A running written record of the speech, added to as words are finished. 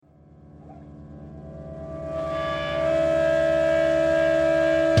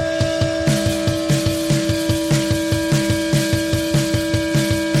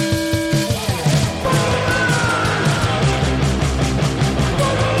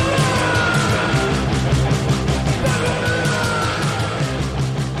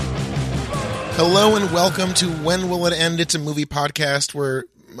Hello and welcome to When Will It End? It's a movie podcast where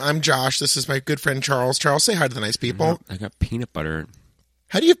I'm Josh. This is my good friend Charles. Charles, say hi to the nice people. I got peanut butter.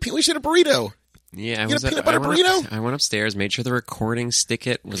 How do you? We should have a burrito. Yeah, You got a peanut butter burrito? I went upstairs, made sure the recording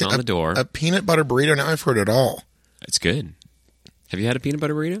stick-it was on the door. A peanut butter burrito. Now I've heard it all. It's good. Have you had a peanut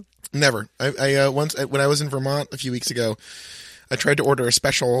butter burrito? Never. I once when I was in Vermont a few weeks ago, I tried to order a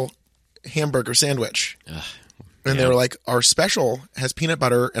special hamburger sandwich, and they were like, "Our special has peanut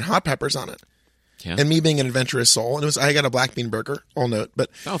butter and hot peppers on it." Yeah. And me being an adventurous soul, and I got a black bean burger. All note,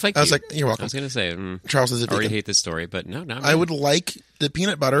 but Thank you. I was like, "You're welcome." I was going to say, Charles is a I already vegan. hate this story, but no. I would like the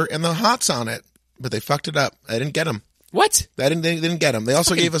peanut butter and the hots on it, but they fucked it up. I didn't get them. What? They didn't get them. They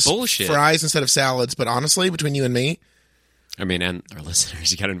also fucking gave us bullshit. fries instead of salads. But honestly, between you and me, I mean, and our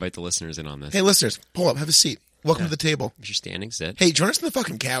listeners, you got to invite the listeners in on this. hey, listeners, pull up, have a seat. Welcome to the table. If you're standing, sit. Hey, join us on the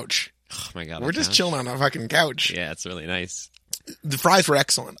fucking couch. Oh my God. We're just chilling on a fucking couch. Yeah, it's really nice. The fries were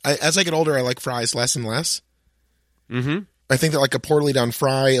excellent. As I get older, I like fries less and less. Mm-hmm. I think that like a poorly done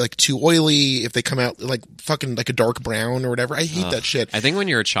fry, like too oily, if they come out like fucking like a dark brown or whatever. I hate that shit. I think when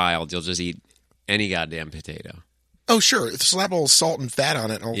you're a child, you'll just eat any goddamn potato. Oh, sure. Slap a little salt and fat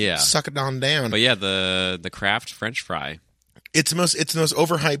on it and I'll Yeah. suck it on down. But yeah, the Kraft French fry. It's the most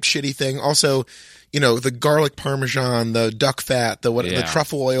overhyped shitty thing. Also, you know, the garlic parmesan, the duck fat, the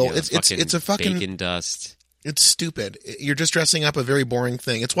truffle oil. Yeah, It's a fucking bacon dust. It's stupid. You're just dressing up a very boring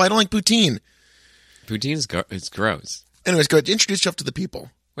thing. It's why I don't like poutine. Poutine is it's gross. Anyways, go ahead. Introduce yourself to the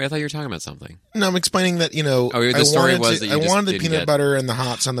people. Wait, I thought you were talking about something. No, I'm explaining that, you know, The story was that you I just wanted the didn't peanut get- butter and the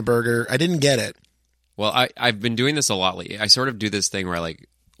hots on the burger. I didn't get it. Well, I've been doing this a lot lately. I sort of do this thing where I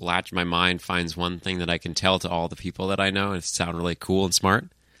like my mind finds one thing that I can tell to all the people that I know and sound really cool and smart.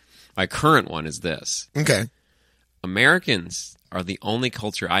 My current one is this. Okay. Americans are the only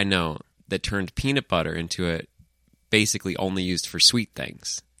culture I know that turned peanut butter into a basically only used for sweet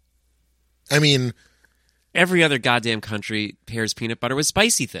things. I mean, Every other goddamn country pairs peanut butter with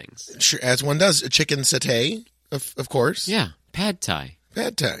spicy things. sure, as one does. A chicken satay, of course. Yeah, pad thai.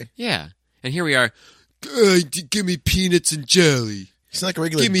 Pad thai. Yeah. And here we are. Give me peanuts and jelly. He's like a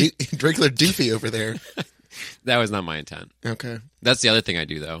regular doofy over there. That was not my intent. Okay. That's the other thing I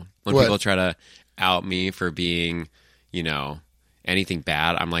do, though. When What? people try to out me for being, anything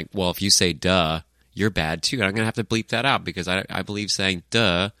bad, I'm like, well, if you say duh, you're bad too. And I'm going to have to bleep that out because I believe saying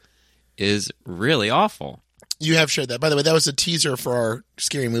duh is really awful. You have shared that. By the way, that was a teaser for our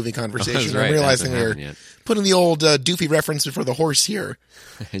scary movie conversation. Oh, that's right. I'm realizing That hasn't we're happened putting the old doofy reference before the horse here,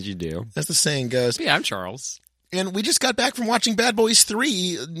 As you do. as the saying goes. But yeah, I'm Charles. And we just got back from watching Bad Boys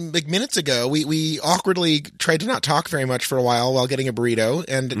 3 like minutes ago. We awkwardly tried to not talk very much for a while getting a burrito.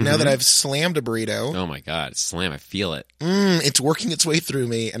 And now that I've slammed a burrito, Oh my God. Slam. I feel it. it's working its way through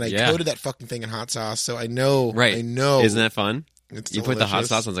me. And I Yeah. coated that fucking thing in hot sauce. So I know. Right. I know. Isn't that fun? It's You put the hot delicious.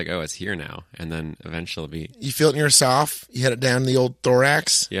 sauce, I was like, oh, it's here now. And then eventually it'll be, You feel it in your soft. You head it down the old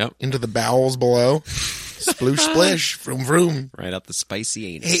thorax. Yep. Into the bowels below. Sploosh splish. Vroom vroom. right out the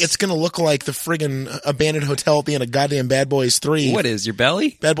spicy anus. Hey, it's going to look like the friggin' abandoned hotel at the end of goddamn Bad Boys 3. What is your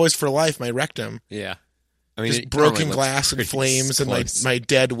belly? Bad Boys for Life, my rectum. Yeah. I mean, Just it broken probably looks glass and pretty flames and close. my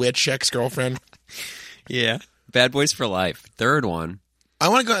dead witch ex-girlfriend. Yeah. Bad Boys for Life. Third one. I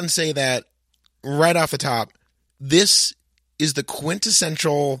want to go out and say that right off the top, this is the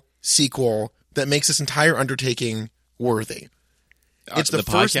quintessential sequel that makes this entire undertaking worthy. It's the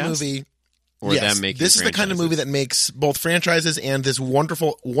first podcast? movie. Or yes, them making this is the kind of movie that makes both franchises and this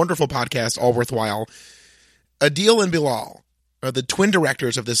wonderful, wonderful podcast all worthwhile. Adil and Bilal are the twin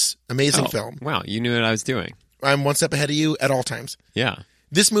directors of this amazing film. Wow, you knew what I was doing. I'm one step ahead of you at all times. Yeah.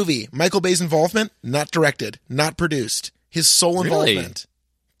 This movie, Michael Bay's involvement, not directed, not produced. His sole Really? involvement,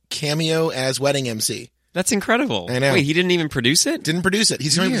 cameo as wedding MC. That's incredible. I know. Wait, he didn't even produce it? Didn't produce it.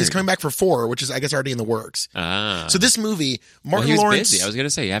 He's coming back for 4, which is, I guess, already in the works. Ah. So this movie, well, Martin he was Lawrence... busy. I was going to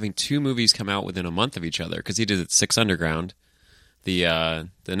say, having 2 movies come out within a month of each other, because he did Six Underground, the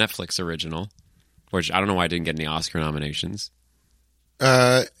Netflix original, which I don't know why I didn't get any Oscar nominations.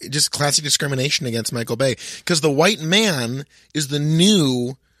 just classic discrimination against Michael Bay. Because the white man is the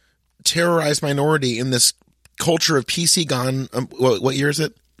new terrorized minority in this culture of PC gone... what year is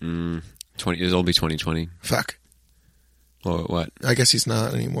it? It'll be 2020. Fuck. Oh, what? I guess he's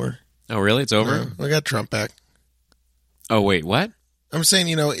not anymore. Oh, really? It's over? We got Trump back. Oh, wait, what? I'm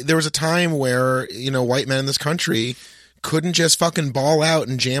saying, there was a time where, white men in this country couldn't just fucking ball out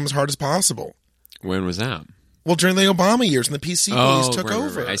and jam as hard as possible. When was that? Well, during the Obama years, and the PC police took right,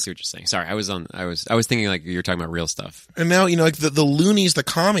 over. Right. I see what you're saying. Sorry, I was thinking like you were talking about real stuff. And now, like the loonies, the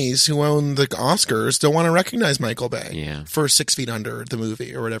commies who own the Oscars don't want to recognize Michael Bay. Yeah. For 6 Feet Under, the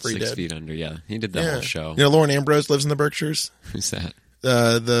movie, or whatever he did. 6 Feet Under, yeah. He did the whole show. Lauren Ambrose lives in the Berkshires. Who's that?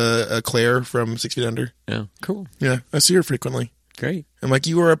 Claire from 6 Feet Under. Oh, cool. Yeah, I see her frequently. Great. I'm like,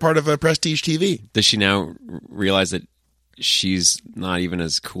 you were a part of Prestige TV. Does she now realize that she's not even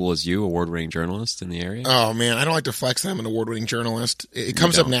as cool as you, award-winning journalist in the area? Oh man, I don't like to flex that I'm an award-winning journalist. It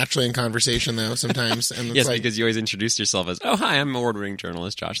comes up naturally in conversation though sometimes. And it's yes, like, because you always introduce yourself as, oh, hi, I'm award-winning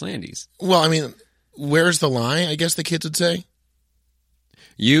journalist Josh Landis. well, I mean, where's the lie? I guess the kids would say.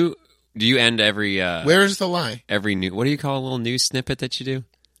 Do you end every Where's the lie? every new, what do you call a little news snippet that you do?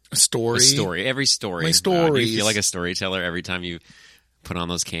 A story. A story. Every story. My Do you stories. feel like a storyteller every time you put on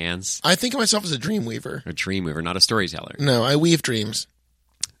those cans? I think of myself as a dream weaver. A dream weaver, not a storyteller. No, I weave dreams.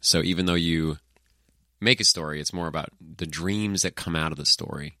 So even though you make a story, it's more about the dreams that come out of the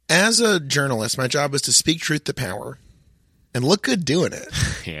story. As a journalist, my job is to speak truth to power and look good doing it.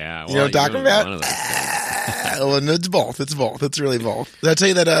 Yeah. You know what I'm talking about? one of those things. Well, no, it's both. It's both. It's really both. Did I tell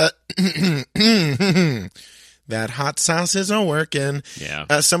you that that hot sauce isn't working? Yeah.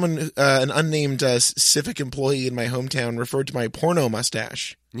 Someone, an unnamed civic employee in my hometown referred to my porno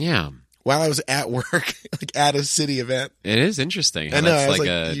mustache Yeah. while I was at work, like at a city event. It is interesting. How I know. that's I was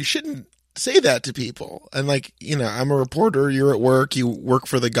like, you shouldn't say that to people. And like, you know, I'm a reporter. You're at work. You work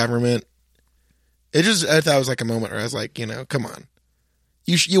for the government. I thought it was like a moment where I was like, you know, come on.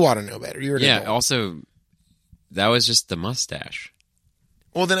 You ought to know better. You're an yeah. adult. Also, that was just the mustache.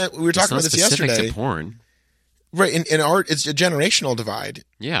 Well, then we were talking about It's this not specific yesterday. to porn. Right. In art, it's a generational divide.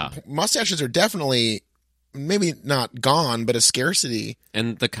 Yeah. Mustaches are definitely maybe not gone, but a scarcity,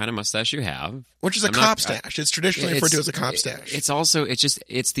 And the kind of mustache you have, which is a I'm cop not- stash. It's traditionally referred to as a cop stash. It's also, it's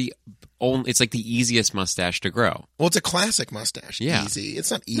like the easiest mustache to grow. Well, it's a classic mustache. Yeah. Easy.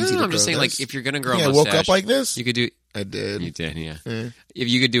 It's not No, easy to I'm just grow saying, this. like, if you're going to grow Yeah, a I mustache. woke up like this? You could do, I did. you did, yeah. Yeah. If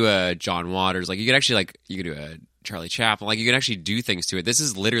you could do a John Waters, like, you could actually, like, you could do a Charlie Chaplin, like, you could actually do things to it. This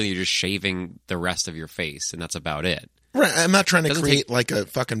is literally just shaving the rest of your face, and that's about it. Right. I'm not trying to Doesn't create like a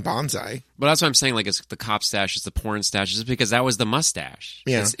fucking bonsai. But that's what I'm saying, like, it's the cop stash, it's the porn stash, just because that was the mustache.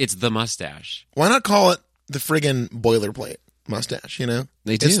 Yeah. It's the mustache. Why not call it the friggin' boilerplate mustache, you know?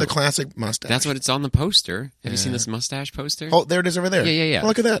 They It's do. the classic mustache. That's what it's on the poster. Have you seen this mustache poster? Oh, there it is over there. Yeah. Oh,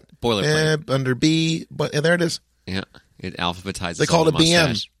 look at that. Boilerplate. Under B, but there it is. Yeah, it alphabetizes. They call all it the a BM.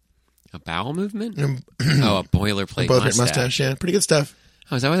 mustache. A bowel movement? Oh, a boilerplate Boilerplate mustache. yeah. Pretty good stuff.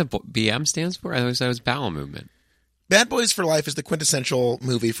 Oh, is that what the BM stands for? I always thought it was bowel movement. Bad Boys for Life is the quintessential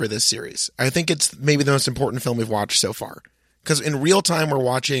movie for this series. I think it's maybe the most important film we've watched so far. Because in real time, we're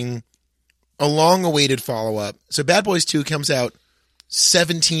watching a long-awaited follow-up. So Bad Boys 2 comes out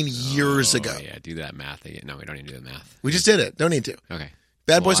 17 years ago. Yeah, do that math again. No, we don't need to do the math. We just did it. Don't need to. Okay.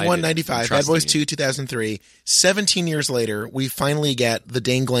 Bad Well, Boys I 1, did. 95. I'm Bad trusting Boys you. 2, 2003. 17 years later, we finally get the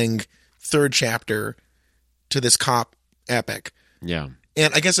dangling third chapter to this cop epic. Yeah.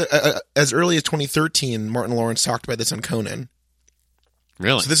 And I guess as early as 2013, Martin Lawrence talked about this on Conan.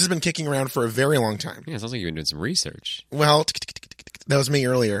 Really? So this has been kicking around for a very long time. Yeah, it sounds like you've been doing some research. Well, that was me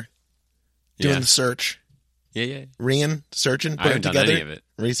earlier doing Yeah. the search. Yeah. Searching, I putting haven't it done together. any of it.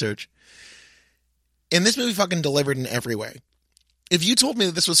 Research. And this movie fucking delivered in every way. If you told me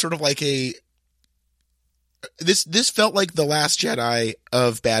that this was sort of like this felt like the Last Jedi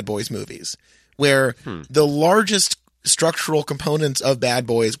of Bad Boys movies, where the largest structural components of Bad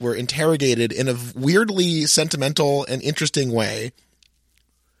Boys were interrogated in a weirdly sentimental and interesting way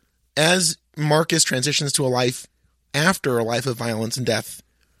as Marcus transitions to a life after a life of violence and death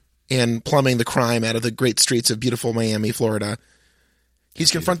and plumbing the crime out of the great streets of beautiful Miami, Florida.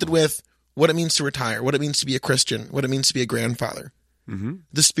 He's confronted with what it means to retire, what it means to be a Christian, what it means to be a grandfather. Mm-hmm.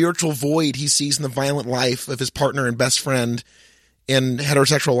 The spiritual void he sees in the violent life of his partner and best friend and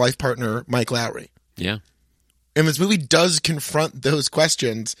heterosexual life partner, Mike Lowry. Yeah. And this movie does confront those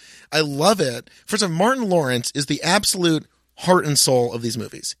questions. I love it. First of all, Martin Lawrence is the absolute heart and soul of these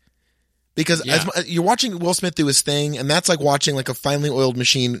movies. Because you're watching Will Smith do his thing, and that's like watching like a finely oiled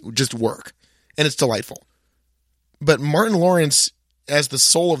machine just work. And it's delightful. But Martin Lawrence, as the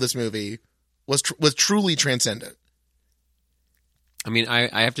soul of this movie, was truly transcendent. I mean,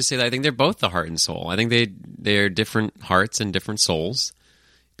 I have to say that I think they're both the heart and soul. I think they're different hearts and different souls.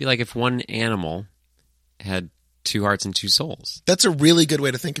 It'd be like if one animal had two hearts and two souls. That's a really good way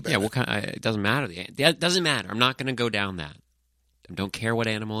to think about Yeah, it. what kind? It doesn't matter. It doesn't matter. I'm not going to go down that. I don't care what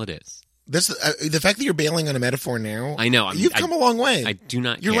animal it is. This the fact that you're bailing on a metaphor now. I know. You've come a long way. I do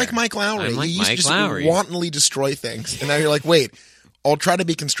not. You're care. like Mike Lowry. I'm like you used Mike to just Lowry. wantonly destroy things, and now you're like, wait, I'll try to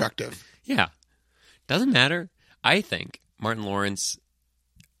be constructive. Yeah, doesn't matter. I think Martin Lawrence.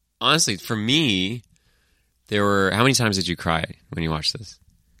 Honestly, for me, there were. How many times did you cry when you watched this?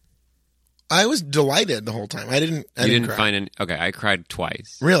 I was delighted the whole time. I didn't cry. find any. Okay, I cried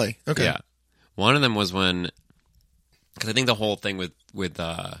twice. Really? Okay. Yeah. One of them was when Because I think the whole thing with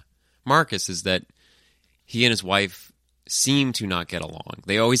Marcus is that he and his wife seem to not get along.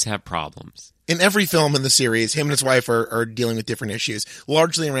 They always have problems. In every film in the series, him and his wife are dealing with different issues,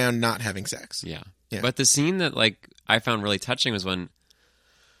 largely around not having sex. Yeah. Yeah. But the scene that I found really touching was when,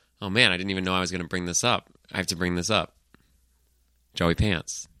 oh man, I didn't even know I was going to bring this up. I have to bring this up. Joey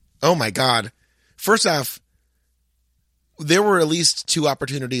Pants. Oh my God. First off, there were at least 2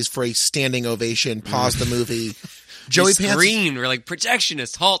 opportunities for a standing ovation, pause the movie. Joey Pants screamed. We're like,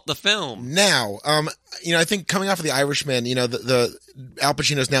 projectionists, halt the film. now. I think coming off of The Irishman, the Al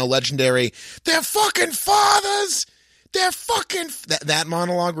Pacino's now legendary. They're fucking fathers. They're fucking that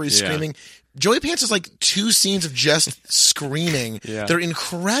monologue where he's screaming. Joey Pants is like 2 scenes of just screaming. Yeah. They're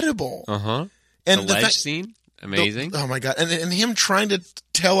incredible. Uh-huh. And The ledge scene, amazing. Oh my God. And him trying to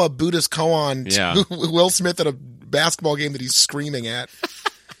tell a Buddhist koan Yeah. to Will Smith at a basketball game that he's screaming at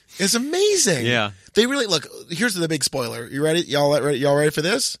is amazing. Yeah. They really look. Here's the big spoiler. You ready? Y'all ready for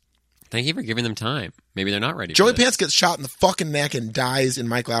this? Thank you for giving them time. Maybe they're not ready. Joey for this. Pants gets shot in the fucking neck and dies in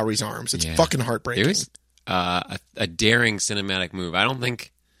Mike Lowry's arms. It's fucking heartbreaking. It was a daring cinematic move. I don't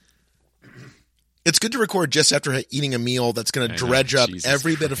think. It's good to record just after eating a meal that's going to dredge up Jesus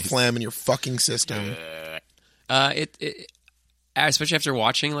every bit of Christ. phlegm in your fucking system. Especially after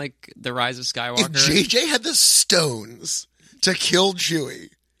watching The Rise of Skywalker. If JJ had the stones to kill Chewie,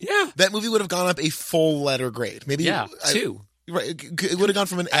 Yeah. that movie would have gone up a full letter grade. Maybe 2. Right, it would have gone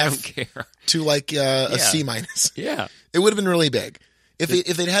from an I don't F care. to a C minus. Yeah. It would have been really big if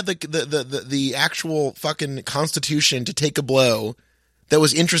they'd had the actual fucking constitution to take a blow that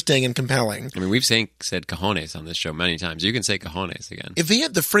was interesting and compelling. I mean, we've said cojones on this show many times. You can say cojones again. If they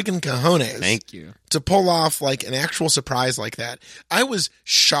had the friggin' cojones, Thank you. to pull off an actual surprise like that, I was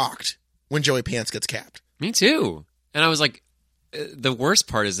shocked when Joey Pants gets capped. Me too. And I was like, the worst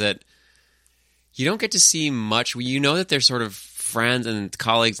part is that you don't get to see much. You know that they're sort of friends and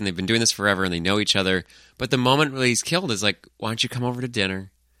colleagues and they've been doing this forever and they know each other. But the moment when he's killed is like, why don't you come over to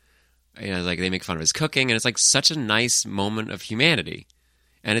dinner? They make fun of his cooking and it's such a nice moment of humanity.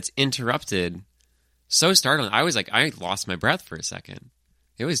 And it's interrupted so startling. I lost my breath for a second.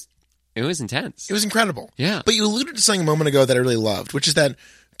 It was intense. It was incredible. Yeah. But you alluded to something a moment ago that I really loved, which is that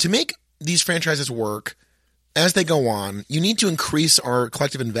to make these franchises work as they go on, you need to increase our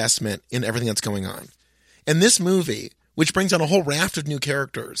collective investment in everything that's going on. And this movie, which brings on a whole raft of new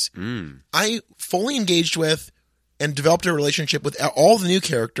characters, I fully engaged with and developed a relationship with all the new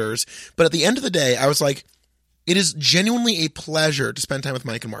characters. But at the end of the day, I was like, it is genuinely a pleasure to spend time with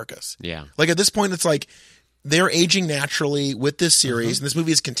Mike and Marcus. Yeah. At this point, it's they're aging naturally with this series. And this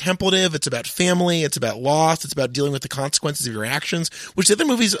movie is contemplative. It's about family. It's about loss. It's about dealing with the consequences of your actions, which the other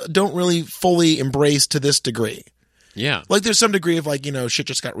movies don't really fully embrace to this degree. Yeah. There's some degree of shit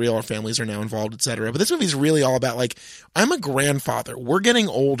just got real. Our families are now involved, etc. But this movie is really all about I'm a grandfather. We're getting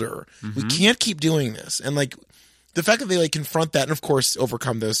older. We can't keep doing this. And the fact that they confront that and of course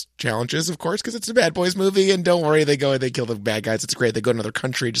overcome those challenges, of course, because it's a Bad Boys movie and don't worry, they go and they kill the bad guys. It's great. They go to another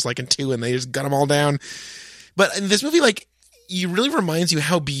country just like in 2 and they just gun them all down. But in this movie, it really reminds you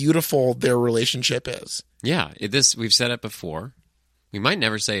how beautiful their relationship is. Yeah. We've said it before. We might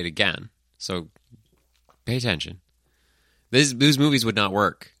never say it again. So pay attention. These movies would not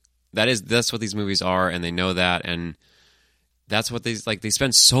work. That's what these movies are, and they know that, and that's what they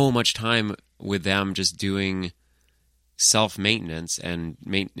spend so much time with them just doing self-maintenance and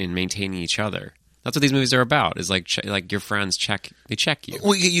maintaining each other. That's what these movies are about. Is your friends check you.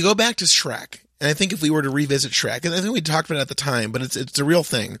 Well, you go back to Shrek, and I think if we were to revisit Shrek, and I think we talked about it at the time, but it's a real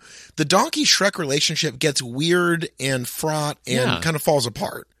thing. The Donkey Shrek relationship gets weird and fraught and kind of falls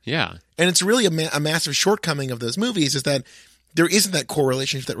apart. Yeah, and it's really a massive shortcoming of those movies is that there isn't that core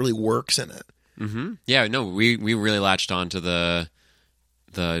relationship that really works in it. Mm-hmm. Yeah, no, we really latched on to the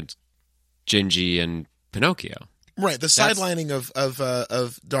Gingy and Pinocchio. Right, the sidelining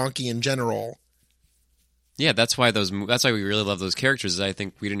of Donkey in general. Yeah, that's why we really love those characters. I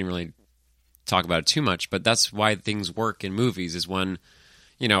think we didn't even really talk about it too much, but that's why things work in movies. Is when,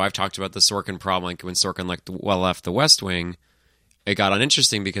 I've talked about the Sorkin problem. When Sorkin left The West Wing, it got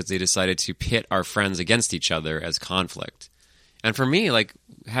uninteresting because they decided to pit our friends against each other as conflict. And for me,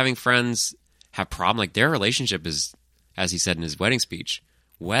 having friends have problem, their relationship is, as he said in his wedding speech,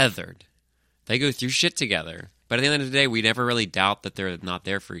 weathered. They go through shit together. But at the end of the day, we never really doubt that they're not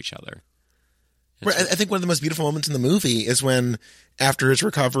there for each other. Right. I think one of the most beautiful moments in the movie is when, after his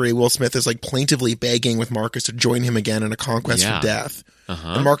recovery, Will Smith is plaintively begging with Marcus to join him again in a conquest for death.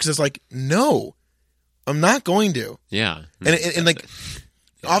 Uh-huh. And Marcus is no, I'm not going to. Yeah. And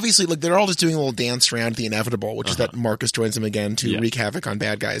obviously, they're all just doing a little dance around the inevitable, which is that Marcus joins him again to wreak havoc on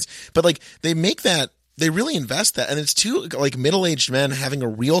bad guys. But they make that they really invest that, and it's two like middle-aged men having a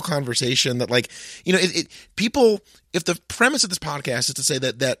real conversation that like, you know, people, if the premise of this podcast is to say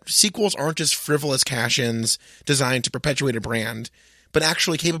that sequels aren't just frivolous cash-ins designed to perpetuate a brand, but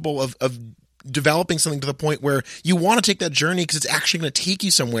actually capable of developing something to the point where you want to take that journey because it's actually going to take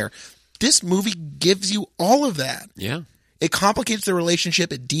you somewhere. This movie gives you all of that. Yeah. It complicates the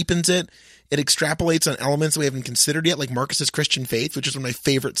relationship. It deepens it. It extrapolates on elements that we haven't considered yet, like Marcus's Christian faith, which is one of my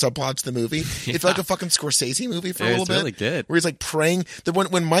favorite subplots of the movie. It felt like a fucking Scorsese movie for a little bit. It's really good. Where he's like praying.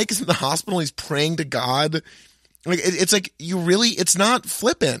 When Mike is in the hospital, he's praying to God. Like it's like it's not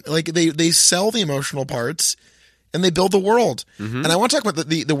flippant. Like they sell the emotional parts and they build the world. Mm-hmm. And I want to talk about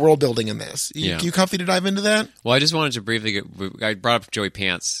the world building in this. You comfy to dive into that? Well, I just wanted to briefly I brought up Joey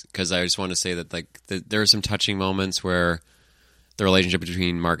Pants because I just want to say that like there are some touching moments where the relationship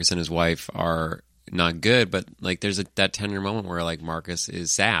between Marcus and his wife are not good, but like there's that tender moment where like Marcus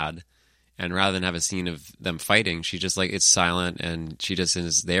is sad, and rather than have a scene of them fighting, she just like it's silent and she just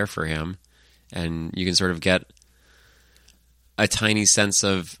is there for him, and you can sort of get a tiny sense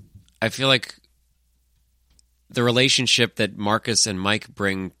of, I feel like the relationship that Marcus and Mike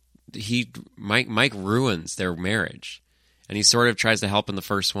bring, Mike ruins their marriage, and he sort of tries to help in the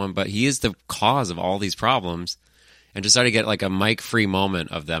first one, but he is the cause of all these problems. And to start to get like a Mike-free moment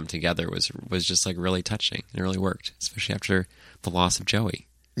of them together was just like really touching. It really worked, especially after the loss of Joey.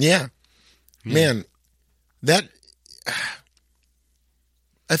 Yeah. Man, that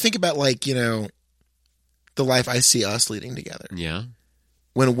I think about like, you know, the life I see us leading together. Yeah.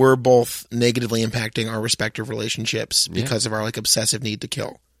 When we're both negatively impacting our respective relationships because of our like obsessive need to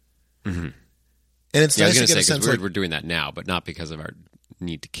kill. Mm-hmm. And it's nice to get a sense we're doing that now, but not because of our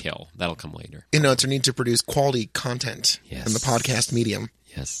need to kill. That'll come later. You know, it's our need to produce quality content in the podcast medium.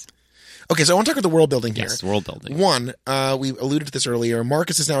 Yes. Okay, so I want to talk about the world building here. Yes, world building. One, we alluded to this earlier.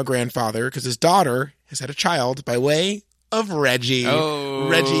 Marcus is now a grandfather because his daughter has had a child by way of Reggie. Oh.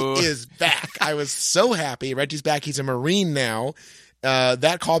 Reggie is back. I was so happy. Reggie's back. He's a Marine now.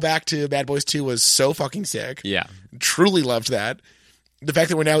 That callback to Bad Boys 2 was so fucking sick. Yeah. Truly loved that. The fact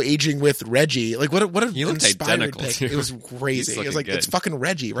that we're now aging with Reggie, like what an inspired pick. Too. It was crazy. It was like, good. It's fucking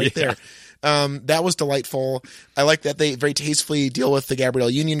Reggie right there. That was delightful. I like that they very tastefully deal with the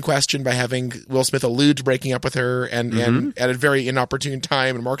Gabrielle Union question by having Will Smith allude to breaking up with her and at a very inopportune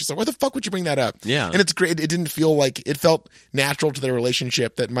time. And Marcus is like, why the fuck would you bring that up? Yeah. And it's great. It didn't feel like, it felt natural to their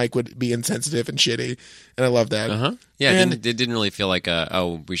relationship that Mike would be insensitive and shitty. And I love that. Uh-huh. Yeah, it didn't really feel like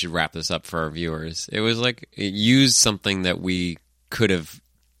we should wrap this up for our viewers. It was like, it used something that we could have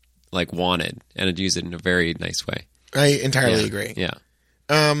like wanted, and it used it in a very nice way. I entirely agree. Yeah.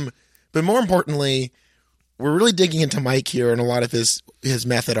 But more importantly, we're really digging into Mike here and a lot of his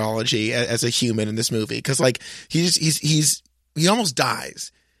methodology as a human in this movie. Cause like he almost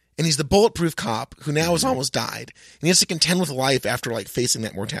dies, and he's the bulletproof cop who now has almost died, and he has to contend with life after like facing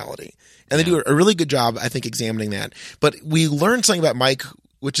that mortality. And they do a really good job, I think, examining that. But we learned something about Mike,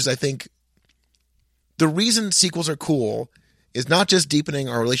 which is, I think, the reason sequels are cool is not just deepening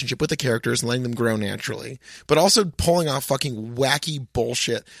our relationship with the characters and letting them grow naturally, but also pulling off fucking wacky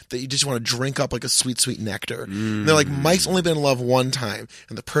bullshit that you just want to drink up like a sweet, sweet nectar. And they're like, Mike's only been in love one time,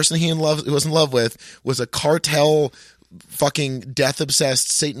 and the person he was in love with was a cartel fucking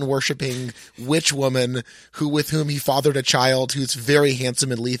death-obsessed, Satan-worshipping witch woman with whom he fathered a child who's very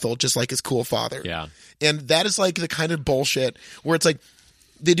handsome and lethal, just like his cool father. Yeah. And that is like the kind of bullshit where it's like,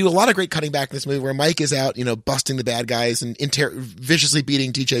 they do a lot of great cutting back in this movie where Mike is out, you know, busting the bad guys and viciously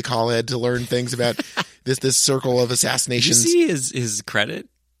beating DJ Khaled to learn things about this circle of assassinations. Did you see his credit?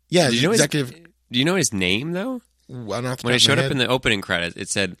 Yeah, do you know his name though? When it showed up in the opening credits, it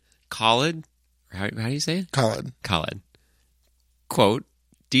said Khaled. How do you say it? Khaled. Quote,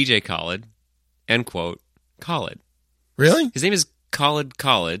 DJ Khaled. End quote, Khaled. Really? His name is Khaled.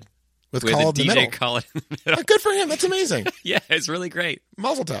 With Khaled in the middle. Khaled in the middle. Oh, good for him. That's amazing. Yeah, it's really great.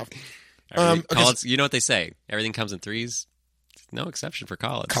 Mazel tov. You know what they say? Everything comes in threes. No exception for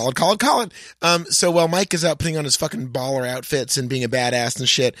Khaled. Khaled. So while Mike is out putting on his fucking baller outfits and being a badass and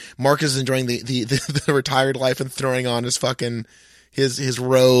shit, Mark is enjoying the retired life and throwing on his fucking his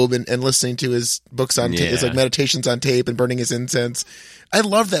robe and listening to his books on tape, his like meditations on tape and burning his incense. I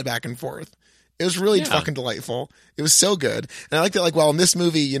love that back and forth. It was really fucking delightful. It was so good. And I like that, like, well, in this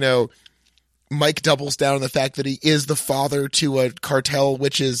movie, you know, Mike doubles down on the fact that he is the father to a cartel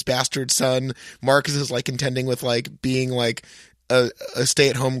witch's bastard son. Marcus is like contending with like being like a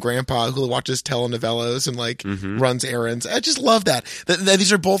stay-at-home grandpa who watches telenovelas and like runs errands. I just love that.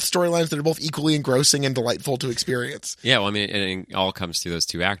 These are both storylines that are both equally engrossing and delightful to experience. Yeah, well, I mean, it all comes through those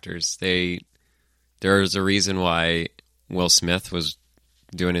two actors. There's a reason why Will Smith was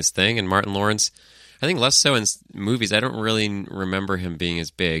doing his thing, and Martin Lawrence, I think less so in movies. I don't really remember him being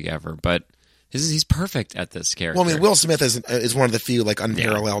as big ever, but he's perfect at this character. Well, I mean, Will Smith is one of the few like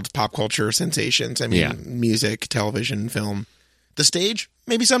unparalleled pop culture sensations. I mean, music, television, film, the stage,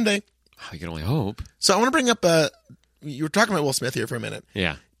 maybe someday. Oh, you can only hope. So I want to bring up. You were talking about Will Smith here for a minute.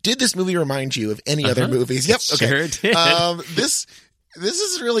 Yeah. Did this movie remind you of any other movies? Yep. Okay. Sure did. This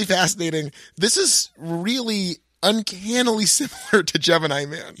is really fascinating. This is really uncannily similar to Gemini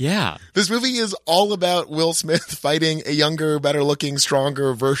Man. Yeah. This movie is all about Will Smith fighting a younger, better looking,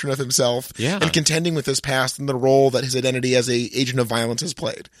 stronger version of himself and contending with his past and the role that his identity as a agent of violence has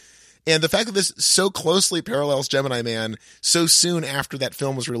played. And the fact that this so closely parallels Gemini Man so soon after that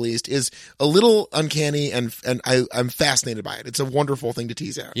film was released is a little uncanny, and I'm fascinated by it. It's a wonderful thing to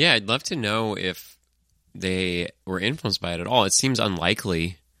tease out. Yeah, I'd love to know if they were influenced by it at all. It seems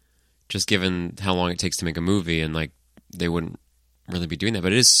unlikely, just given how long it takes to make a movie, and like they wouldn't really be doing that.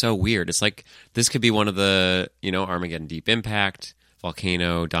 But it is so weird. It's like this could be one of the, Armageddon Deep Impact,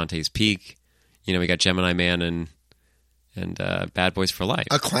 Volcano, Dante's Peak. We got Gemini Man and Bad Boys for Life.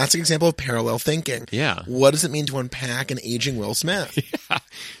 A classic example of parallel thinking. Yeah. What does it mean to unpack an aging Will Smith? Yeah.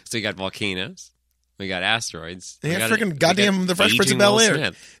 So you got volcanoes. We got asteroids. Yeah, freaking goddamn The Fresh Prince of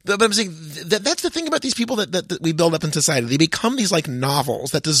Bel-Air. But I'm saying that's the thing about these people that we build up in society. They become these like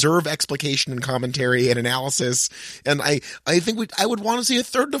novels that deserve explication and commentary and analysis. And I think I would want to see a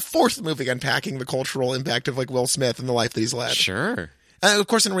third to fourth movie unpacking the cultural impact of like Will Smith and the life that he's led. Sure. Of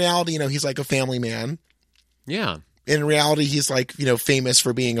course, in reality, he's like a family man. Yeah. In reality, he's like, famous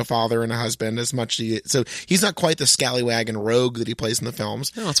for being a father and a husband as much. So he's not quite the scallywag and rogue that he plays in the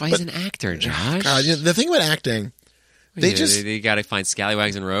films. No, that's why he's an actor, Josh. God, the thing about acting, they got to find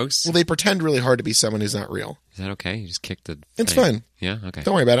scallywags and rogues. Well, they pretend really hard to be someone who's not real. Is that okay? You just kicked the. It's fine. Yeah. Okay.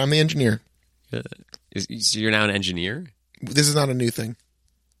 Don't worry about it. I'm the engineer. So you're now an engineer? This is not a new thing.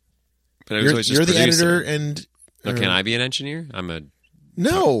 But you're the editor, and can I be an engineer?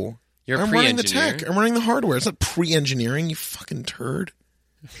 No. I'm running the tech. I'm running the hardware. It's not pre-engineering, you fucking turd.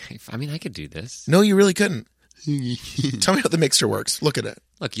 I mean, I could do this. No, you really couldn't. Tell me how the mixer works. Look at it.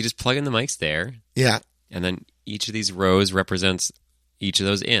 Look, you just plug in the mics there. Yeah. And then each of these rows represents each of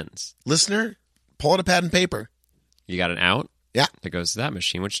those ins. Listener, pull out a pad and paper. You got an out? Yeah. That goes to that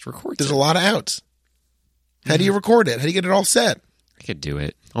machine, which records There's a lot of outs. How do you record it? How do you get it all set? I could do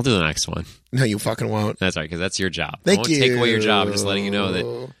it. I'll do the next one. No, you fucking won't. That's right, because that's your job. Thank I won't you. take away your job. I'm just letting you know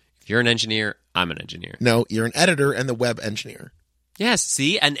that if you're an engineer, I'm an engineer. No, you're an editor and the web engineer. Yes,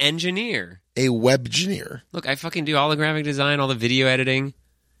 see? An engineer. A web engineer. Look, I fucking do all the graphic design, all the video editing.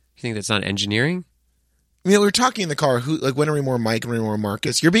 You think that's not engineering? We were talking in the car, when are we more Mike and when are we more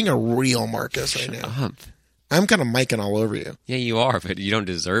Marcus? You're being a real Marcus right now. Shut up. I'm kind of Miking all over you. Yeah, you are, but you don't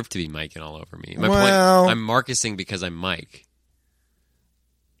deserve to be Miking all over me. My well, point, I'm Marcusing because I'm Mike.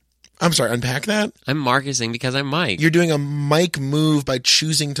 I'm sorry, unpack that? I'm Marcusing because I'm Mike. You're doing a Mike move by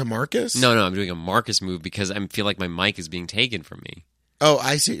choosing to Marcus? No, I'm doing a Marcus move because I feel like my mic is being taken from me. Oh,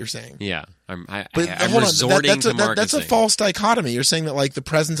 I see what you're saying. Yeah. I'm resorting to Marcusing. That's a false dichotomy. You're saying that like the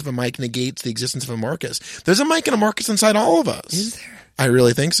presence of a Mike negates the existence of a Marcus. There's a Mike and a Marcus inside all of us. Is there? I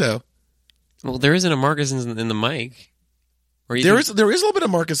really think so. Well, there isn't a Marcus in the mic. There is a little bit of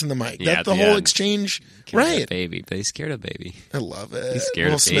Marcus in the mic. Yeah, That's the whole exchange. Right. Baby. But he's scared of baby. I love it. He's scared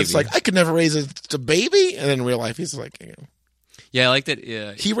Will of Smith's baby. like, I could never raise a baby. And then in real life, he's like, Yeah, I like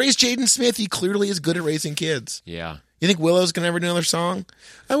that. He raised Jaden Smith. He clearly is good at raising kids. Yeah. You think Willow's going to ever do another song?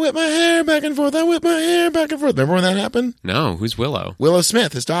 I whip my hair back and forth. I whip my hair back and forth. Remember when that happened? No. Who's Willow? Willow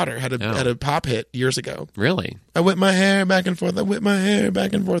Smith, his daughter, had a pop hit years ago. Really? I whip my hair back and forth. I whip my hair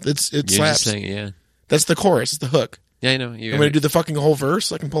back and forth. It You're slaps. Just saying, yeah. That's the chorus. It's the hook. Yeah, I know. I'm going to do the fucking whole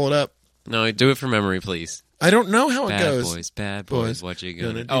verse. I can pull it up. No, do it from memory, please. I don't know how it goes. Bad boys. What you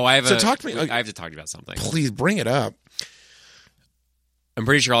gonna do? Oh, I have talk to me. I have to talk to you about something. Please bring it up. I'm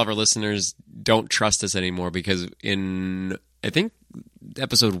pretty sure all of our listeners don't trust us anymore because in, I think,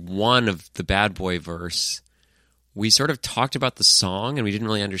 episode 1 of the Bad Boy verse, we sort of talked about the song and we didn't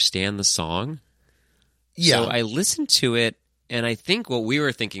really understand the song. Yeah. So I listened to it and I think what we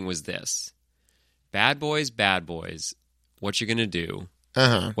were thinking was this. Bad boys, what you gonna do?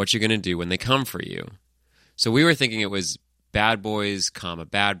 What you gonna do when they come for you? So we were thinking it was bad boys,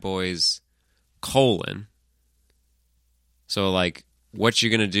 bad boys, colon. So like, what you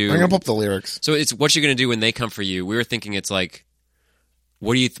gonna do? I'm gonna pull up the lyrics. So it's what you gonna do when they come for you. We were thinking it's like,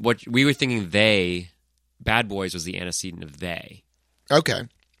 what we were thinking bad boys was the antecedent of they. Okay.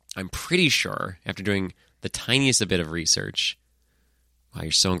 I'm pretty sure after doing the tiniest bit of research. Wow,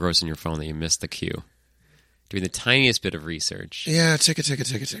 you're so engrossed in your phone that you missed the cue. Doing the tiniest bit of research. Yeah, tick it. All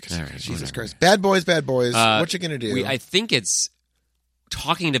right, Jesus whatever. Christ. Bad boys. What you gonna do? I think it's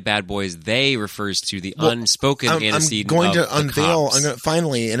talking to bad boys, they refers to the unspoken I'm antecedent going of to unveil. the cops. I'm going to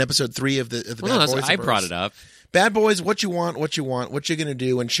finally in episode 3 of the Well, Bad no, Boys. I brought it up. Bad Boys, what you want, what you gonna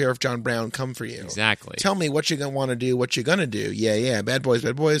do when Sheriff John Brown come for you? Exactly. Tell me what you gonna want to do, what you gonna do. Yeah. Bad Boys. A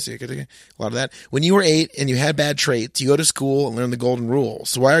lot of that. When you were 8 and you had bad traits, you go to school and learn the golden rule.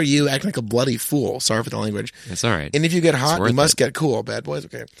 So why are you acting like a bloody fool? Sorry for the language. That's all right. And if you get hot, worth you must it. get cool. Bad Boys.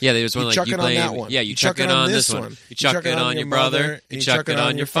 Okay. Yeah, there's one You like chuck you it on blame. that one. Yeah, you chuck it on this one. You chuck it on your brother. You chuck it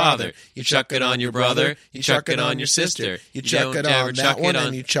on your father. You chuck it on your brother. You chuck it on your sister. You chuck it on that one,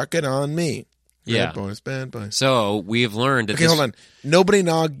 and you chuck it on me. Yeah. Bad boys. So we've learned that Okay, hold on. Nobody,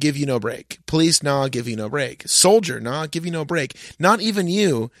 nah, give you no break. Police, nah, give you no break. Soldier, nah, give you no break. Not even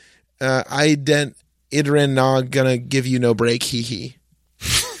you. Idrin, nah, gonna give you no break. Hee hee.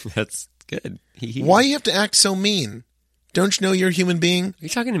 That's good. Why you have to act so mean? Don't you know you're a human being? Are you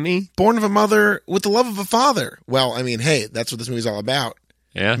talking to me? Born of a mother with the love of a father. Well, I mean, hey, that's what this movie's all about.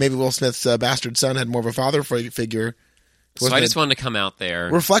 Yeah. Maybe Will Smith's bastard son had more of a father figure. So I just wanted to come out there.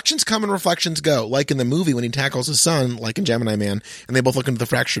 Reflections come and reflections go. Like in the movie when he tackles his son, like in Gemini Man, and they both look into the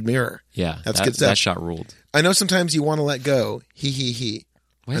fractured mirror. Yeah. That's good stuff. That shot ruled. I know sometimes you want to let go. He.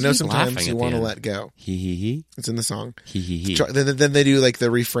 Why I is know he sometimes laughing you at the want to end? let go. He. It's in the song. He. Then they do like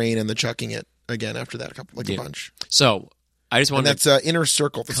the refrain and the chucking it again after that, a Yeah. bunch. So I just And wanted that's to Inner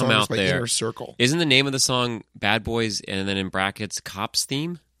Circle. The come song is out by there. Inner Circle. Isn't the name of the song Bad Boys and then in brackets Cops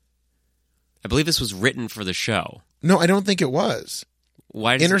Theme? I believe this was written for the show. No, I don't think it was.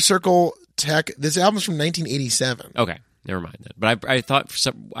 Why does Inner Circle Tech. This album's from 1987. Okay, never mind then. But I thought for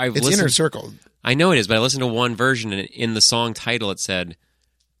some It's Inner Circle. I know it is, but I listened to one version and in the song title it said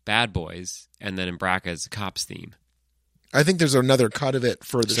Bad Boys and then in brackets Cops Theme. I think there's another cut of it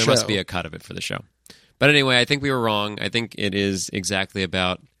for the So show. there must be a cut of it for the show. But anyway, I think we were wrong. I think it is exactly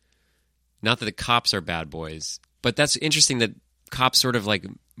about not that the cops are bad boys, but that's interesting that cops sort of like,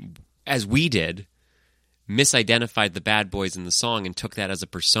 as we did, misidentified the bad boys in the song and took that as a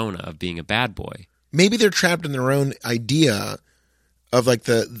persona of being a bad boy. Maybe they're trapped in their own idea of like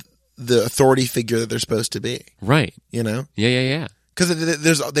the authority figure that they're supposed to be. Right. You know? Yeah.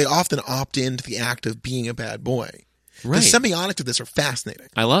 Because they often opt into the act of being a bad boy. Right. The semiotics of this are fascinating.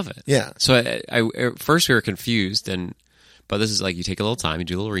 I love it. Yeah. So I at first we were confused, but this is like you take a little time, you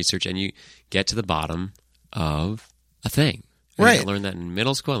do a little research, and you get to the bottom of a thing. Right. I learned that in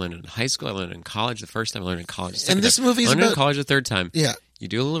middle school. I learned it in high school. I learned it in college the first time. I learned it in college the second And this time. movie's I learned it in about- college the third time. Yeah. You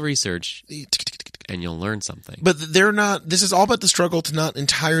do a little research, and you'll learn something. But they're not, this is all about the struggle to not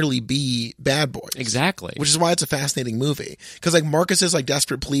entirely be bad boys. Exactly. Which is why it's a fascinating movie. Because like Marcus's like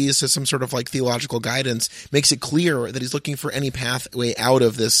desperate pleas to some sort of like theological guidance makes it clear that he's looking for any pathway out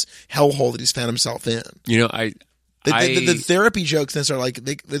of this hellhole that he's found himself in. You know, The therapy jokes in this are like,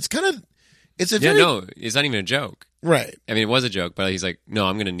 it's kind of, it's a yeah, very, no, it's not even a joke. right. I mean, it was a joke, but he's like, no,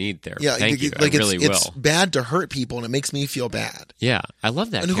 I'm going to need therapy. Yeah. Thank you. Like I really it's will. bad to hurt people and it makes me feel bad. Yeah, I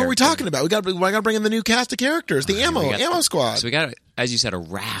love that. And who are we character. talking about? I got to bring in the new cast of characters, the Ammo Squad. So we got, as you said, a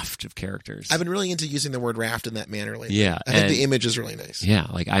raft of characters. I've been really into using the word raft in that manner lately. Yeah, I think and- the image is really nice. Yeah,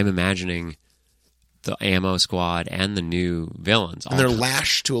 like I'm imagining the Ammo Squad and the new villains. And they're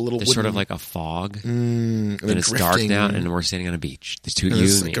lashed to a little They're wooden... sort of like a fog, and and it's dark now, and we're standing on a beach. The two, And you,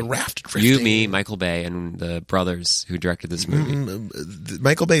 it's and like me. a raft You, drifting. me, Michael Bay, and the brothers who directed this movie.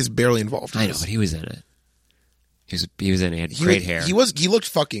 Michael Bay's barely involved in I know, this. but he was in it. He was in it. He had great hair. He looked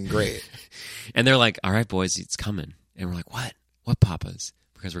fucking great. And they're like, "All right, boys, it's coming." And we're like, "What? What papas?"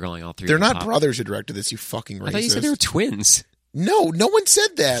 Because we're going all three. They're of the not top. brothers who directed this, you fucking racist. I thought you said they were twins. No one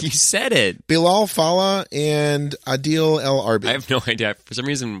said that. You said it. Bilal Fallah and Adil El Arbi. I have no idea. For some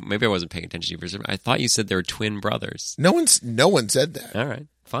reason, maybe I wasn't paying attention to you. I thought you said they were twin brothers. No one said that. All right,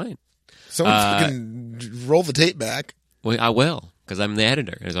 fine. Someone fucking roll the tape back. Well, I will, because I'm the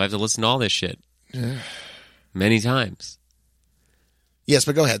editor, so I have to listen to all this shit many times. Yes,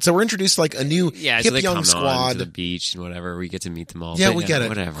 but go ahead. So we're introduced to like a new Yeah, hip so they young come on squad. to the beach and whatever. We get to meet them all. Yeah, But we get it.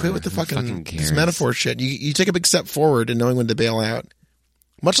 Whatever. Quit with the Who fucking cares? this metaphor shit. You take a big step forward in knowing when to bail out.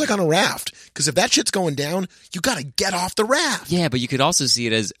 Much like on a raft. Because if that shit's going down, you got to get off the raft. Yeah, but you could also see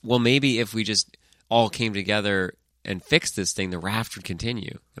it as, well, maybe if we just all came together and fixed this thing, the raft would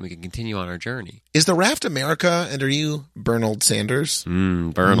continue, and we could continue on our journey. Is the raft America, and are you Bernald Sanders?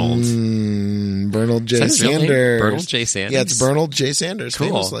 Bernald. Bernald J. Is that his real name? Sanders. Bernald J. Sanders? Yeah, it's Bernald J. Sanders, Cool.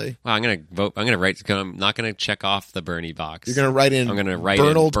 famously. Wow, I'm going to vote. I'm going to write. I'm not going to check off the Bernie box. You're going to write in I'm gonna write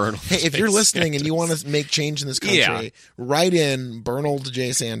Bernald. in Bernald Hey, if J. you're listening and you Sanders. want to make change in this country, Yeah. write in Bernald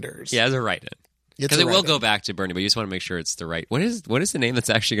J. Sanders. Yeah, as a write-in. It's Because a it will write-in. go back to Bernie, but you just want to make sure it's the right. What is the name that's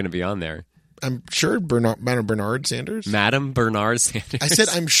actually going to be on there? I'm sure Bernard Sanders. Madam Bernard Sanders. I said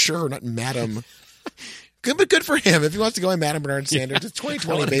I'm sure, not Madam. Good, but good for him. If he wants to go by Madame Bernard Sanders, it's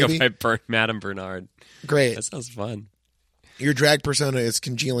 2020, baby. Go by Madame Bernard. Great. That sounds fun. Your drag persona is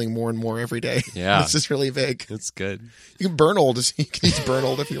congealing more and more every day. Yeah. This is really big. That's good. You can Bernold. You can use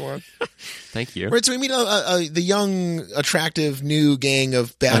Bernold if you want. Thank you. Right, so we meet the young, attractive, new gang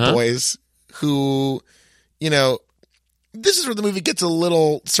of bad boys who, this is where the movie gets a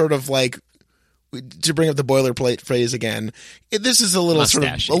little sort of like, to bring up the boilerplate phrase again, this is a little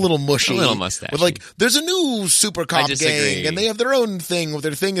Mustachy. sort of a little mushy. A little mustachy. With like, there's a new super cop gang, and they have their own thing.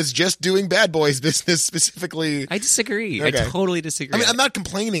 Their thing is just doing bad boys business specifically. I disagree. Okay. I totally disagree. I mean, I'm not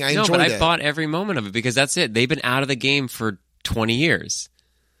complaining. I no, enjoyed but it. I bought every moment of it because that's it. They've been out of the game for 20 years.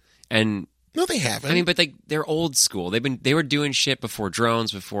 And No, they haven't. I mean, but they're old school. They were doing shit before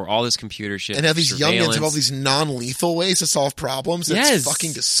drones, before all this computer shit. and now these surveillance. youngins have all these non-lethal ways to solve problems. It's Yes.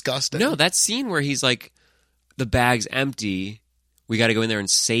 fucking disgusting. No, that scene where he's like, the bag's empty. We got to go in there and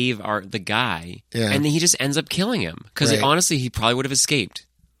save the guy. Yeah. And then he just ends up killing him. Because Right. honestly, he probably would have escaped.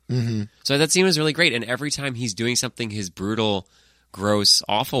 Mm-hmm. So that scene was really great. And every time he's doing something his brutal, gross,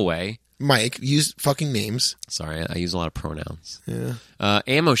 awful way. Mike, use fucking names. Sorry, I use a lot of pronouns. Yeah.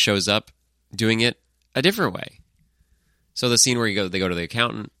 Ammo shows up doing it a different way. So the scene where they go to the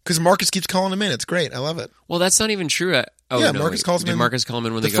accountant. Because Marcus keeps calling him in. It's great. I love it. Well, that's not even true. Yeah, Marcus calls him Did in Marcus call him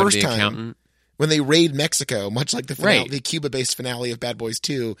in when the they go to first the time. accountant? When they raid Mexico, much like the finale, Right. the Cuba-based finale of Bad Boys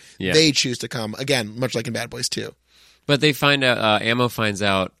 2, Yeah. they choose to come, again, much like in Bad Boys 2. But they find out, Ammo finds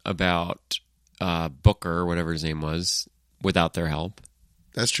out about Booker, or whatever his name was, without their help.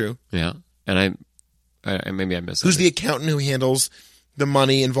 That's true. Yeah. And I maybe I missed Who's the accountant who handles the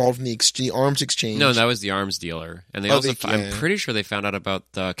money involved in the arms exchange? No, that was the arms dealer. And they Oh, also, yeah. I'm pretty sure they found out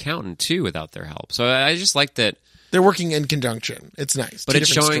about the accountant, too, without their help. So I just like that. They're working in conjunction. It's nice. But Two it's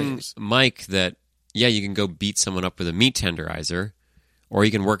different showing streams. Mike that, yeah, you can go beat someone up with a meat tenderizer, or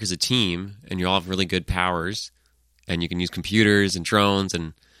you can work as a team, and you all have really good powers, and you can use computers and drones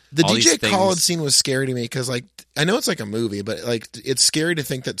and The all these DJ things. Khaled scene was scary to me because, like, I know it's like a movie, but like, it's scary to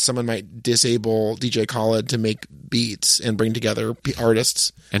think that someone might disable DJ Khaled to make beats and bring together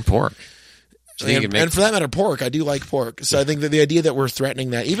artists. And pork. Do you think you And, can make- and for that matter, pork. I do like pork, so I think that the idea that we're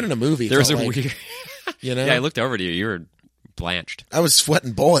threatening that, even in a movie, there was a felt like, weird. you know, Yeah, I looked over to you. You were blanched. I was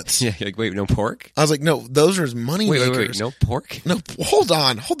sweating bullets. Yeah, you're like, wait, no pork? I was like, no, those are money Wait, makers. no pork? No, hold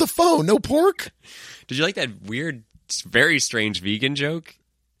on, hold the phone. No pork. Did you like that weird, very strange vegan joke?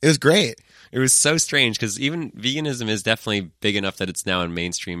 It was great. It was so strange because even veganism is definitely big enough that it's now in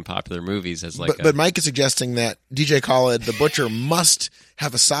mainstream popular movies as like. But Mike is suggesting that DJ Khaled, the butcher, must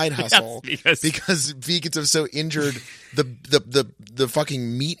have a side hustle because- because vegans have so injured the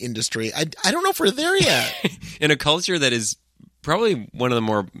fucking meat industry. I don't know if we're there yet. in a culture that is probably one of the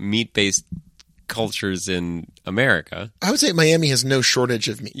more meat-based cultures in America. I would say Miami has no shortage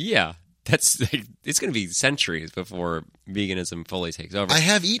of meat. Yeah, that's like, it's going to be centuries before veganism fully takes over. I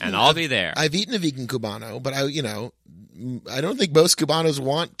have eaten, and I'll be there. I've eaten a vegan cubano, but I don't think most cubanos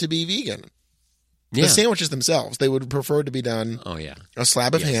want to be vegan. Yeah. The sandwiches themselves, they would prefer to be done Oh yeah, a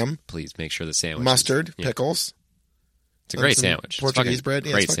slab of Yes. ham, Please make sure the sandwich. mustard, Yeah. pickles. It's a great some sandwich. It's Portuguese fucking bread.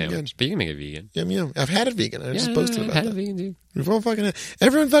 Yeah, great it's fucking sandwich. good. But you can make it vegan. Yum yum. I've had it vegan. I just posted about had that. it vegan, dude. We've all fucking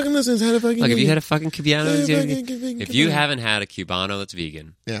everyone fucking listens had a fucking. Like if you vegan. had a fucking cubano, Yeah, fucking if you cubano. haven't had a cubano that's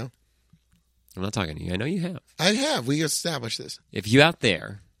vegan, Yeah, I'm not talking to you. I know you have. I have. We established this. If you out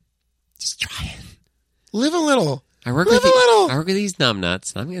there, just try it. Live a little. I work Live with a little. I work with these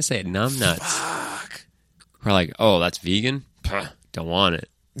numbnuts. I'm gonna say it, numbnuts. Fuck. Who are like, oh, that's vegan. Puh, don't want it.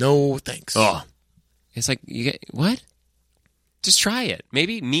 No thanks. Oh, it's like you get what? Just try it.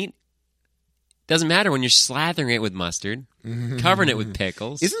 Maybe meat doesn't matter when you're slathering it with mustard, covering it with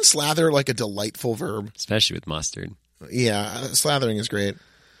pickles, Isn't slather like a delightful verb? especially with mustard. Yeah, slathering is great.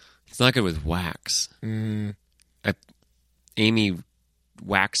 It's not good with wax. Amy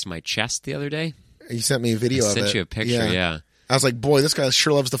waxed my chest the other day. You sent me a video I of it. sent you a picture. Yeah. I was like, boy, this guy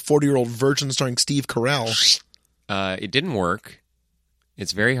sure loves the 40-year-old virgin starring Steve Carell. It didn't work.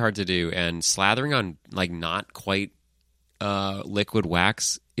 It's very hard to do, and slathering on like not quite liquid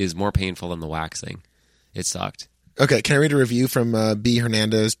wax is more painful than the waxing. It sucked. Okay, can I read a review from B.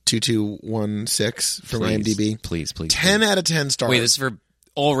 Hernandez 2216 from IMDb? Please. 10 out of 10 stars. Wait, this is for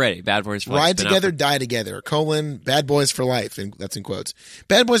already Bad Boys for Life. Ride It's been out together, for- die together. : Bad Boys for Life. And that's in quotes.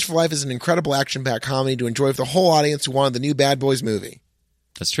 Bad Boys for Life is an incredible action-packed comedy to enjoy for the whole audience who wanted the new Bad Boys movie.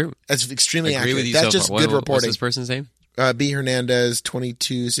 That's true. That's extremely Agree accurate. with you That's so just far. good What's reporting. this person's name? B. Hernandez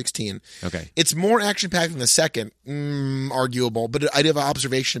 2216. Okay. It's more action-packed than the second. Arguable, but I do have an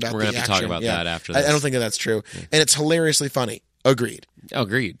observation about We're the gonna have to action. talk about that after I this. don't think that's true. And it's hilariously funny. Agreed. Oh,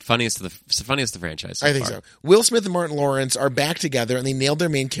 agreed. Funniest of the franchise. So I think far. so. Will Smith and Martin Lawrence are back together, and they nailed their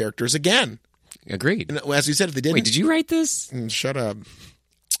main characters again. Agreed. And as we said, if they didn't, Wait, did you write this? Shut up.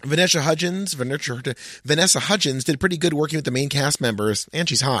 Vanessa Hudgens did pretty good working with the main cast members, and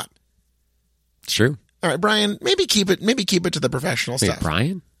she's hot. True. All right, Brian, maybe keep it to the professional Wait, stuff.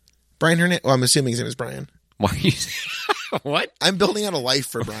 Brian? Brian Hernandez. Well, I'm assuming his name is Brian. Why are you... What? I'm building out a life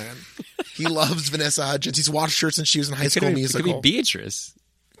for Brian. He loves Vanessa Hudgens. He's watched her since she was in High School Musical. It could be Beatrice.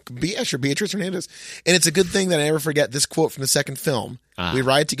 Beatrice Hernandez. And it's a good thing that I never forget this quote from the second film. We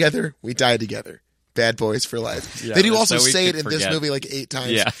ride together, we die together. Bad boys for life. Yeah, they do also say it in this movie like 8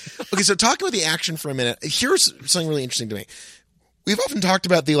 times. Yeah. Okay, so talking about the action for a minute, here's something really interesting to me. We've often talked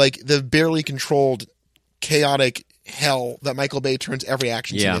about the barely controlled, chaotic hell that Michael Bay turns every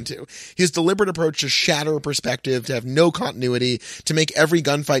action scene into. His deliberate approach to shatter perspective, to have no continuity, to make every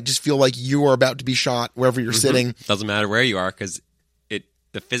gunfight just feel like you are about to be shot wherever you're sitting. Doesn't matter where you are because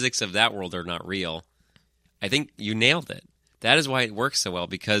the physics of that world are not real. I think you nailed it. That is why it works so well,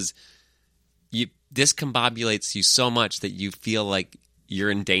 because you discombobulates you so much that you feel like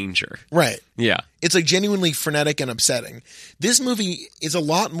you're in danger. Right. Yeah. It's like genuinely frenetic and upsetting. This movie is a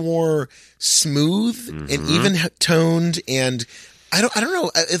lot more smooth and even toned, and I don't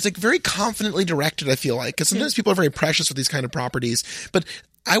know. It's like very confidently directed, I feel like, because sometimes people are very precious with these kind of properties. But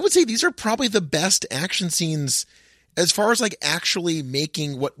I would say these are probably the best action scenes as far as like actually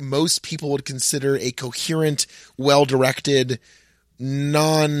making what most people would consider a coherent, well-directed,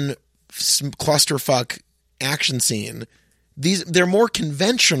 non-clusterfuck action scene. They're more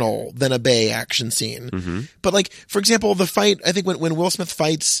conventional than a Bay action scene. But like, for example, the fight, I think when Will Smith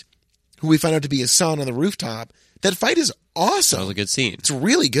fights who we find out to be his son on the rooftop, that fight is awesome. That was a good scene. It's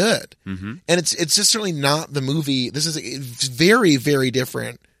really good. And it's just certainly not the movie. This is very, very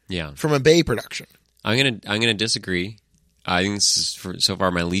different from a Bay production. I'm gonna disagree. I think this is so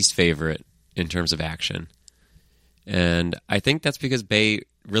far my least favorite in terms of action. And I think that's because Bay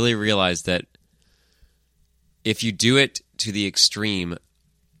really realized that if you do it to the extreme,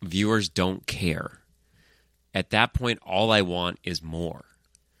 viewers don't care. At that point, all I want is more.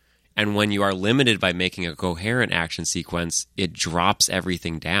 And when you are limited by making a coherent action sequence, it drops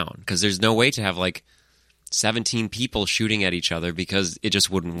everything down. Because there's no way to have like 17 people shooting at each other because it just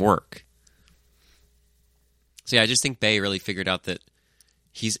wouldn't work. So yeah, I just think Bay really figured out that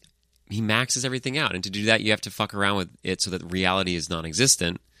he maxes everything out. And to do that, you have to fuck around with it so that reality is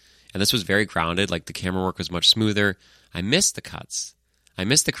non-existent. And this was very grounded. Like, the camera work was much smoother. I missed the cuts. I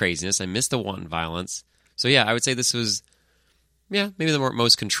missed the craziness. I missed the wanton violence. So yeah, I would say this was, maybe the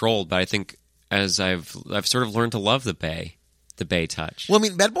most controlled. But I think as I've sort of learned to love the Bay touch. Well, I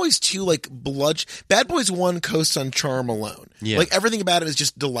mean, Bad Boys 2, like, Bad Boys 1 coasts on charm alone. Yeah. Like, everything about it is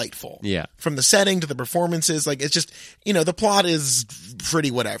just delightful. Yeah. From the setting to the performances, like, it's just, the plot is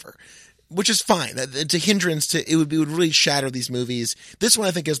pretty whatever. Which is fine. It's a hindrance it would really shatter these movies. This one,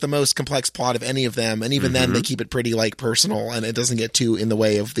 I think, is the most complex plot of any of them, and even then, they keep it pretty like personal, and it doesn't get too in the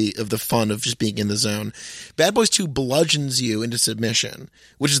way of the fun of just being in the zone. Bad Boys 2 bludgeons you into submission,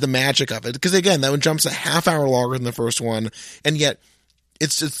 which is the magic of it. Because again, that one jumps a half hour longer than the first one, and yet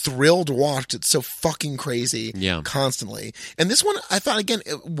it's a thrill to watch. It's so fucking crazy, constantly. And this one, I thought, again,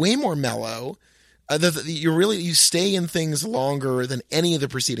 way more mellow. You stay in things longer than any of the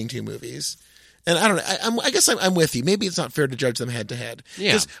preceding 2 movies. And I don't know. I guess I'm with you. Maybe it's not fair to judge them head to head.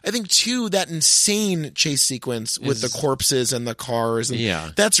 Yeah. Because I think 2, that insane chase sequence with the corpses and the cars,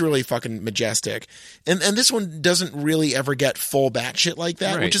 and that's really fucking majestic. And this one doesn't really ever get full batshit like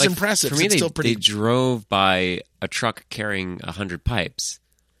that, which is impressive. For me, it's still pretty. They drove by a truck carrying 100 pipes.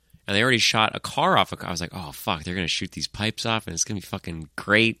 And they already shot a car off. I was like, oh, fuck, they're going to shoot these pipes off, and it's going to be fucking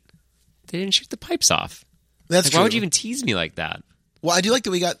great. They didn't shoot the pipes off. That's true. Why would you even tease me like that? Well, I do like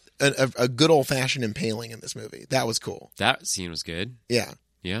that we got a good old-fashioned impaling in this movie. That was cool. That scene was good. Yeah.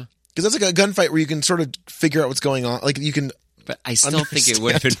 Yeah. Because that's like a gunfight where you can sort of figure out what's going on. Like, you can But I still think it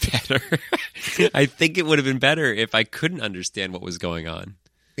would have been better. I think it would have been better if I couldn't understand what was going on.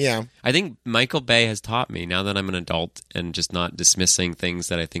 Yeah. I think Michael Bay has taught me, now that I'm an adult and just not dismissing things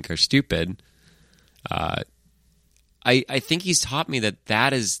that I think are stupid, I think he's taught me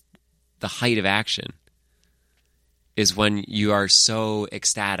that is the height of action, is when you are so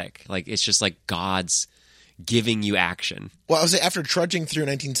ecstatic. Like, it's just like God's giving you action. Well, I was after trudging through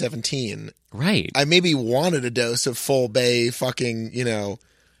 1917, right? I maybe wanted a dose of full Bay fucking, and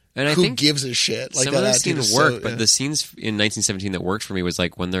I who think gives a shit? Like, some of those scenes work, but the scenes in 1917 that worked for me was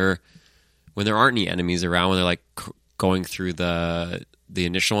like when there aren't any enemies around, when they're like going through the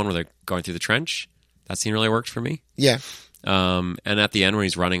initial one where they're going through the trench. That scene really worked for me. Yeah. And at the end when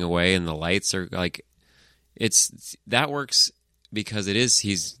he's running away and the lights are like, that works because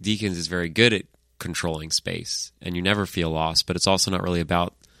Deakins is very good at controlling space and you never feel lost, but it's also not really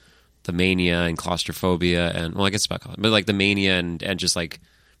about the mania and claustrophobia and, well, I guess it's about, but like the mania and just like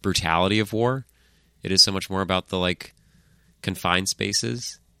brutality of war. It is so much more about the like confined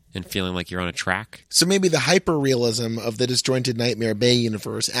spaces and feeling like you're on a track. So maybe the hyper-realism of the disjointed Nightmare Bay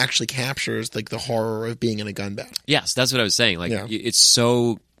universe actually captures like the horror of being in a gun battle. Yes, that's what I was saying. Like Yeah. it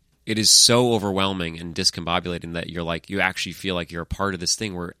is so overwhelming and discombobulating that you're like, you actually feel like you're a part of this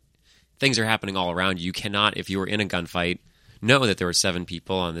thing where things are happening all around you. You cannot, if you were in a gunfight, know that there were 7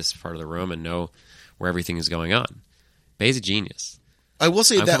 people on this part of the room and know where everything is going on. Bay's a genius. I will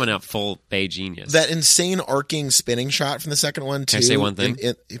say I'm that coming out full Bay genius. that insane arcing spinning shot from the second one too. Can I say one thing?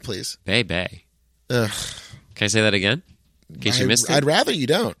 Please. Bay. Ugh. Can I say that again? In case you missed it? I'd rather you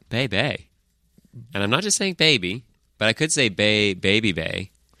don't. Bay. And I'm not just saying baby, but I could say baby Bay.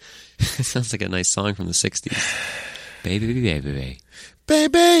 It sounds like a nice song from the 60s. Baby.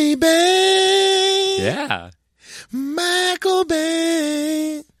 Baby. Yeah. Michael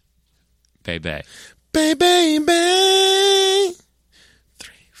Bay. Bay. Baby.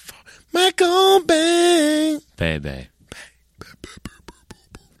 3, 4. Michael Bay. Bay.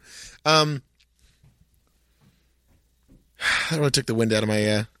 That really took the wind out of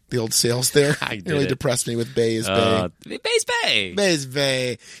my the old sails there. I It did really it. depressed me with Bay is Bay. Bay's Bay. Bay's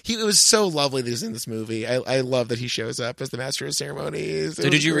Bay. It was so lovely that he's in this movie. I love that he shows up as the master of ceremonies. So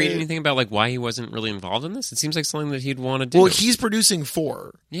did you read anything about like why he wasn't really involved in this? It seems like something that he'd want to do. Well, he's producing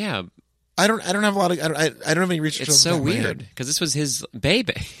 4. Yeah, I don't have a lot of I don't have any research. it's so off the top of my weird because this was his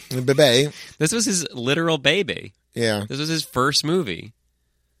baby. head. Bay. This was his literal baby. Yeah. This was his first movie.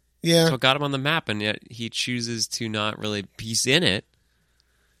 Yeah. So it got him on the map, and yet he chooses to not really piece in it.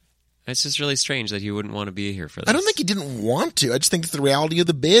 It's just really strange that he wouldn't want to be here for this. I don't think he didn't want to. I just think it's the reality of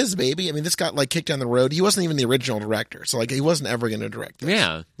the biz, baby. I mean, this got like kicked down the road. He wasn't even the original director, so like he wasn't ever going to direct this.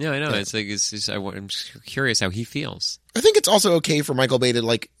 Yeah, I know. Yeah. It's like I'm just curious how he feels. I think it's also okay for Michael Bay to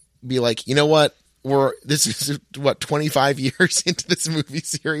like be like, you know what? This is 25 years into this movie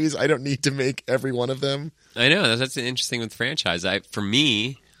series. I don't need to make every one of them. I know that's interesting with franchise. For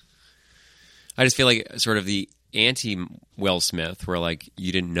me, I just feel like sort of the anti Will Smith, where like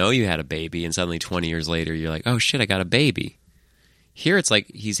you didn't know you had a baby, and suddenly 20 years later you're like, oh shit, I got a baby. Here it's like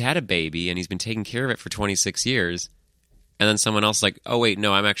he's had a baby and he's been taking care of it for 26 years, and then someone else is like, oh wait,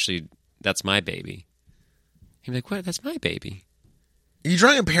 no, that's my baby. He's like, what? That's my baby. Are you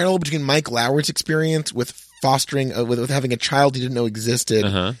drawing a parallel between Mike Lauer's experience with fostering, with having a child he didn't know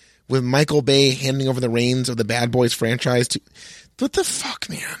existed, with Michael Bay handing over the reins of the Bad Boys franchise to? What the fuck,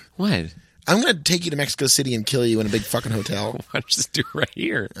 man? What? I'm going to take you to Mexico City and kill you in a big fucking hotel. Why don't you just do it right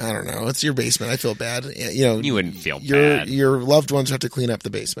here? I don't know. It's your basement. I feel bad. You know, You wouldn't feel bad. Your loved ones have to clean up the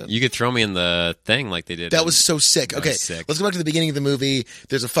basement. You could throw me in the thing like they did. That was so sick. Okay, was sick. let's go back to the beginning of the movie.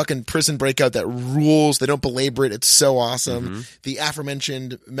 There's a fucking prison breakout that rules. They don't belabor it. It's so awesome. Mm-hmm. The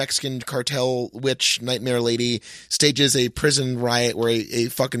aforementioned Mexican cartel witch nightmare lady stages a prison riot where a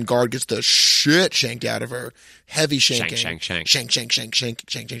fucking guard gets the shit shanked out of her. Heavy shanking.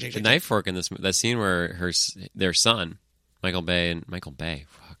 Shank. The knife work in that scene where their son, Michael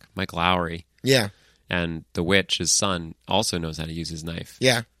Lowry, Yeah, and the witch, his son, also knows how to use his knife.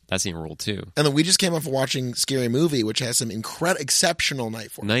 yeah. That's in rule 2. And then we just came off of watching Scary Movie, which has some exceptional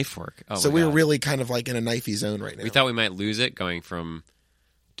knife work. Knife work. Oh, So my we were God. really kind of like in a knifey zone right now. We thought we might lose it going from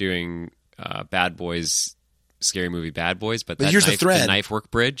doing Bad Boys, Scary Movie Bad Boys, but here's the thread. The knife work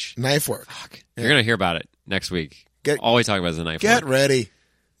bridge. Knife work. You're going to hear about it next week. All we talk about is the knife Get work. ready.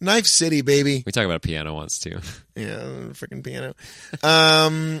 Knife City, baby. We talked about a piano once, too. Yeah, freaking piano.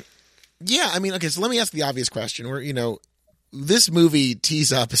 Yeah, I mean, okay, so let me ask the obvious question. Where, you know, this movie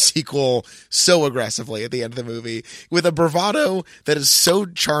tees up a sequel so aggressively at the end of the movie with a bravado that is so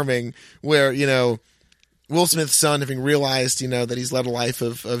charming where, you know, Will Smith's son, having realized, you know, that he's led a life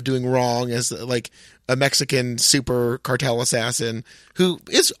of doing wrong as like a Mexican super cartel assassin who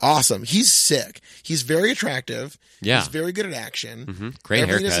is awesome. He's sick. He's very attractive. Yeah. He's very good at action. Great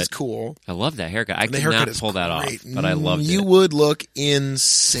Everything haircut. is cool. I love that haircut. I The could haircut not is pull that off, great. but I loved You it. would look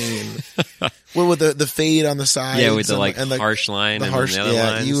insane. Well, with the fade on the side. Yeah, with the and like and harsh line the and harsh, the other yeah,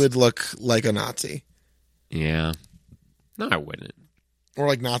 lines. you would look like a Nazi Yeah. No, I wouldn't. or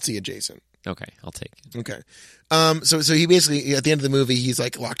like Nazi adjacent. Okay, I'll take it. Okay. So he basically at the end of the movie he's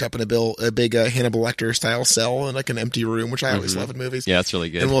like locked up in a big Hannibal Lecter style cell in like an empty room, which I always love in movies. Yeah, that's really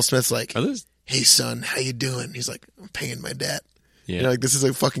good. And Will Smith's like, Are those? "Hey son, how you doing?" He's like, "I'm paying my debt." Yeah. You know, like this is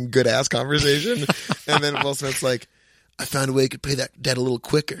a fucking good ass conversation. And then Will Smith's like, "I found a way I could pay that debt a little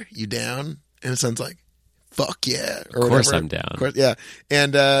quicker. You down?" And his son's like, "Fuck yeah!" Or Of course whatever. I'm down. Of course, yeah.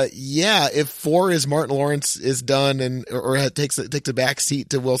 And yeah, if 4 is Martin Lawrence is done and or takes a back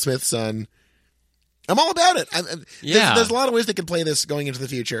seat to Will Smith's son, I'm all about it. Yeah. There's a lot of ways they could play this going into the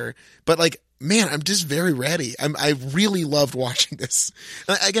future, but like, man, I'm just very ready. I really loved watching this.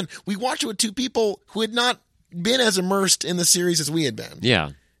 And again, we watched it with two people who had not been as immersed in the series as we had been.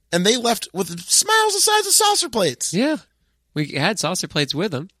 Yeah. And they left with smiles the size of saucer plates. Yeah. We had saucer plates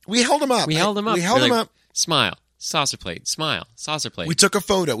with them. We held them up. We held them up. We held We're them like, up. Smile. Saucer plate. Smile. Saucer plate. We took a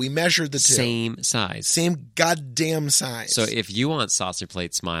photo. We measured the two. Same size. Same goddamn size. So if you want saucer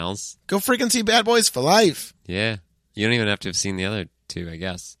plate smiles, go freaking see Bad Boys for Life. yeah, you don't even have to have seen the other two, I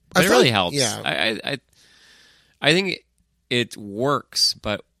guess. But I it really thought- helps. yeah. I think it works,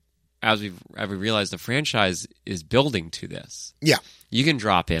 but as we realized, the franchise is building to this. Yeah. You can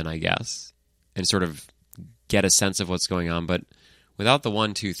drop in, I guess, and sort of get a sense of what's going on, but without the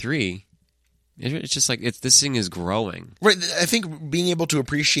 1, 2, 3, it's just like this thing is growing. Right. I think being able to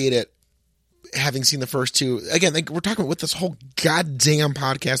appreciate it, having seen the first two, again, like we're talking about what this whole goddamn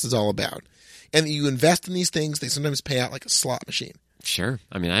podcast is all about. And you invest in these things, they sometimes pay out like a slot machine. Sure.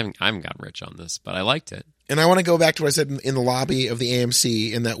 I mean, I haven't gotten rich on this, but I liked it. And I want to go back to what I said in the lobby of the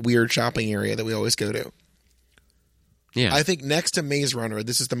AMC in that weird shopping area that we always go to. Yeah. I think next to Maze Runner,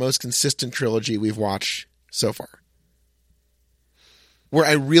 this is the most consistent trilogy we've watched so far. Where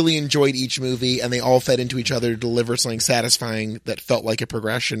I really enjoyed each movie and they all fed into each other to deliver something satisfying that felt like a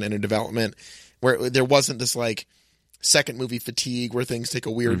progression and a development. Where there wasn't this like second movie fatigue where things take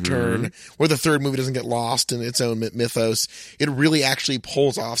a weird turn, where the third movie doesn't get lost in its own mythos. It really actually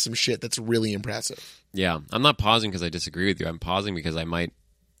pulls off some shit that's really impressive. Yeah, I'm not pausing because I disagree with you. I'm pausing because I might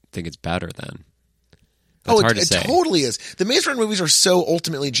think it's better then. That's hard to say. It totally is. The Maze Runner movies are so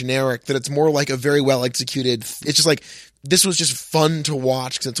ultimately generic that it's more like a very well executed. It's just like, this was just fun to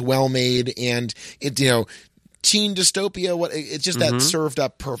watch because it's well made and it, teen dystopia. It's just that served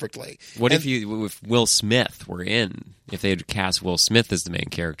up perfectly. What if Will Smith were in? If they had cast Will Smith as the main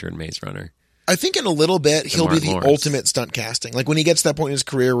character in Maze Runner? I think in a little bit he'll be Martin the Lawrence. ultimate stunt casting. Like when he gets to that point in his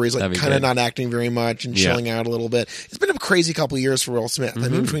career where he's like That'd be kind of good. not acting very much and chilling out a little bit. It's been a crazy couple of years for Will Smith. I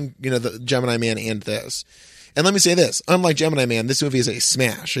mean, between the Gemini Man and this. And let me say this: unlike Gemini Man, this movie is a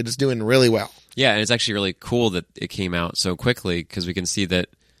smash. It is doing really well. Yeah, and it's actually really cool that it came out so quickly because we can see that.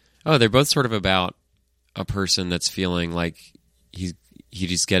 Oh, they're both sort of about a person that's feeling like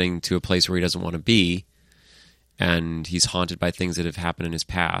he's getting to a place where he doesn't want to be, and he's haunted by things that have happened in his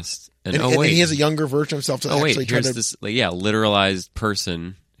past. And he has a younger version of himself to actually try here's to. this literalized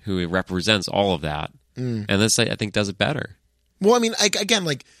person who represents all of that, and this I think does it better. Well, I mean, again,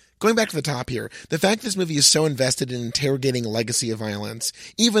 like going back to the top here, the fact this movie is so invested in interrogating legacy of violence,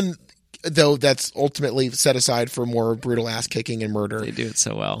 even though that's ultimately set aside for more brutal ass kicking and murder. They do it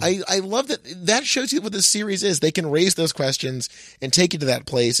so well. I love that shows you what this series is. They can raise those questions and take you to that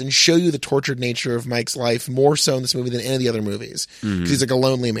place and show you the tortured nature of Mike's life more so in this movie than any of the other movies. Because he's like a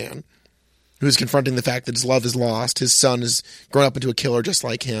lonely man who's confronting the fact that his love is lost. His son has grown up into a killer just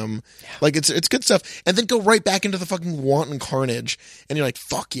like him. Yeah. Like it's good stuff. And then go right back into the fucking wanton carnage. And you're like,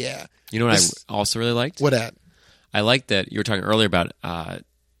 fuck yeah. You know what I also really liked? What at? I liked that you were talking earlier about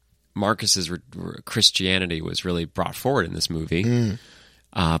Marcus's Christianity was really brought forward in this movie.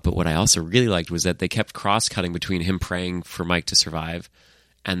 But what I also really liked was that they kept cross-cutting between him praying for Mike to survive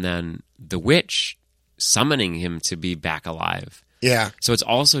and then the witch summoning him to be back alive. Yeah. So it's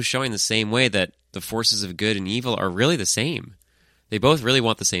also showing the same way that the forces of good and evil are really the same. They both really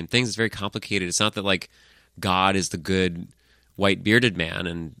want the same things. It's very complicated. It's not that like God is the good white bearded man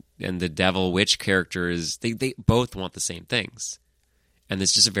and the devil witch character is they both want the same things. And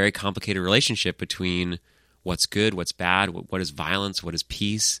it's just a very complicated relationship between what's good, what's bad, what is violence, what is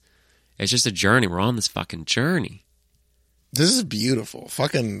peace. It's just a journey. We're on this fucking journey. This is beautiful.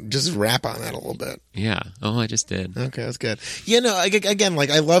 Fucking just rap on that a little bit. Yeah. Oh, I just did. Okay, that's good. Yeah, no, again, like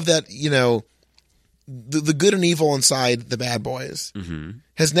I love that, the good and evil inside the Bad Boys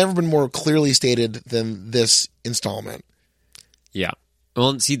has never been more clearly stated than this installment. Yeah.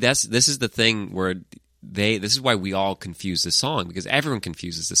 Well, see, this is the thing where this is why we all confuse this song, because everyone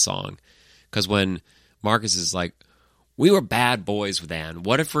confuses this song. Because when Marcus is like, we were bad boys then,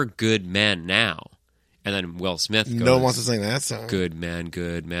 what if we're good men now? And then Will Smith goes, no one wants to sing that song. Good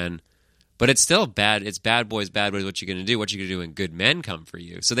men. But it's still bad. It's bad boys, what you going to do? What you going to do when good men come for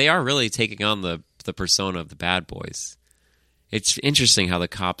you? So they are really taking on the persona of the bad boys. It's interesting how the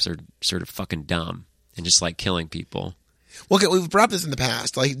cops are sort of fucking dumb and just like killing people. Well, okay, we've brought up this in the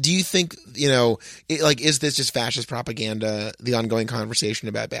past. Like, do you think, is this just fascist propaganda, the ongoing conversation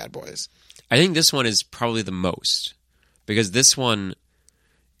about Bad Boys? I think this one is probably the most. Because this one,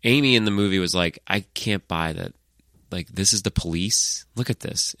 Amy in the movie was like, I can't buy that. Like, this is the police? Look at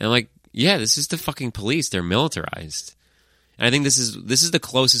this. And I'm like, yeah, this is the fucking police. They're militarized. And I think this is the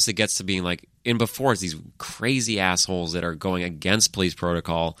closest it gets to being like in before it's these crazy assholes that are going against police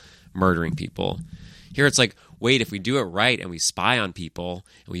protocol, murdering people. Here it's like, wait, if we do it right and we spy on people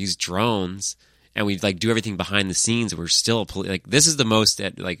and we use drones and we like do everything behind the scenes, we're still like this is the most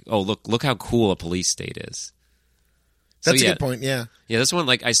at like, oh look how cool a police state is. That's a good point. Yeah. Yeah, this one,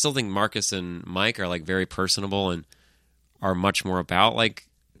 like, I still think Marcus and Mike are like very personable and are much more about like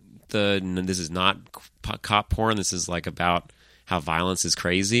this is not cop porn. This is like about how violence is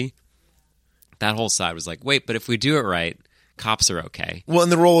crazy. That whole side was like, wait, but if we do it right, cops are okay. Well, in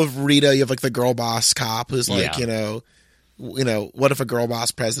the role of Rita, you have like the girl boss cop who's like, Yeah. What if a girl boss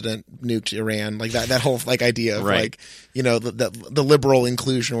president nuked Iran? Like that whole like idea of Right. like, the liberal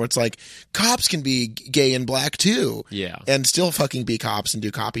inclusion where it's like cops can be gay and black too. Yeah. And still fucking be cops and do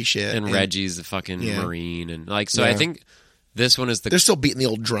copy shit. And Reggie's the fucking Yeah. Marine. And like, so Yeah. I think this one is they're still beating the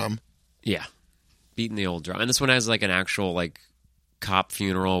old drum. yeah, beating the old drum. And this one has like an actual like cop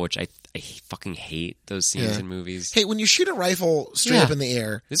funeral, which I fucking hate those scenes Yeah. in movies. Hey, when you shoot a rifle straight Yeah. up in the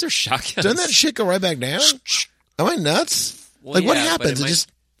air, These are shotguns. doesn't that shit go right back down? Am I nuts? Well, like what yeah, but happens? It It might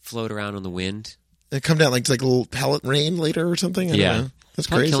just float around on the wind. it come down like a little pellet rain later or something? I don't Yeah. know. That's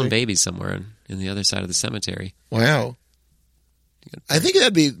Probably crazy. killing babies somewhere in the other side of the cemetery. Wow. I think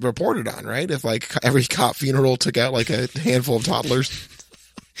that'd be reported on, right? If like every cop funeral took out like a handful of toddlers.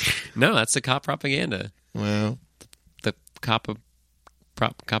 No, that's the cop propaganda. Wow. The cop.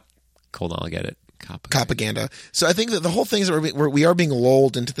 Hold on, I'll get it. Cop. Propaganda. So I think that the whole thing is that we are being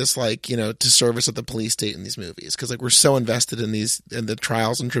lulled into this like, to service of the police state in these movies. Cause like we're so invested in the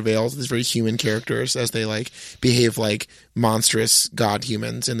trials and travails of these very human characters as they like behave like monstrous god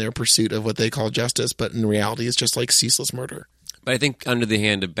humans in their pursuit of what they call justice. But in reality, it's just like ceaseless murder. But I think Under the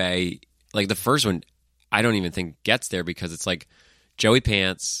Hand of Bay, like the first one, I don't even think gets there because it's like Joey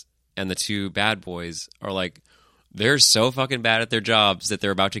Pants and the two bad boys are like, they're so fucking bad at their jobs that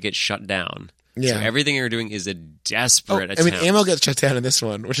they're about to get shut down. Yeah. So everything they're doing is a desperate I attempt. mean, Ammo gets shut down in this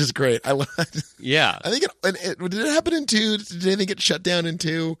one, which is great. I love. Yeah. I think did it happen in 2? Did anything get shut down in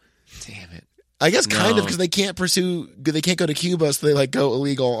 2? Damn it. I guess kind No. of because they can't go to Cuba, so they like go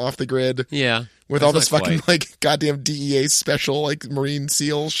illegal off the grid Yeah. with That's all this not fucking quite. like goddamn DEA special like Marine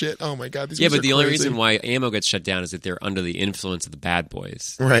SEAL shit. Oh my god, these Yeah, movies but are the only crazy. reason why Ammo gets shut down is that they're under the influence of the bad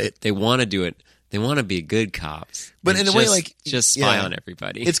boys. right? They want to do it. They want to be good cops. But and in a way, just- like, just spy yeah. on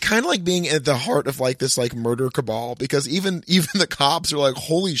everybody. It's kind of like being at the heart of like this like murder cabal because even the cops are like,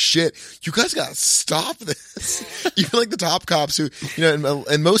 holy shit, you guys gotta stop this. Even like the top cops who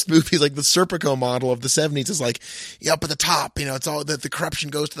in most movies like the Serpico model of the 70s is like, yeah, up at the top, it's all that the corruption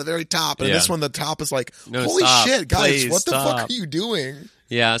goes to the very top, and in Yeah. this one the top is like, No, holy stop. shit, guys, Please, what the stop. fuck are you doing?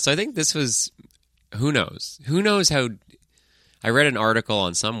 Yeah, so I think this was. Who knows? Who knows how? I read an article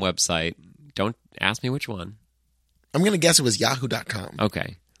on some website. Don't ask me which one. I'm gonna guess it was Yahoo.com.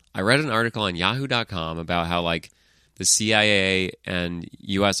 Okay. I read an article on Yahoo.com about how like the CIA and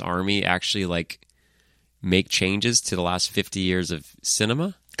U.S. Army actually like make changes to the last 50 years of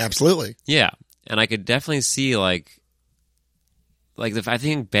cinema. Absolutely. Yeah, and I could definitely see like I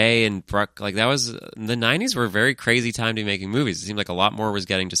think Bay and Bruck like that was the 90s were a very crazy time to be making movies. It seemed like a lot more was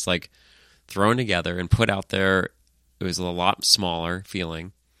getting just like thrown together and put out there. It was a lot smaller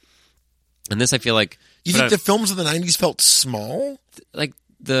feeling. And this I feel like You think the films of the 90s felt small? like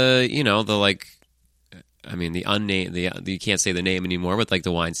the unnamed you can't say the name anymore, but like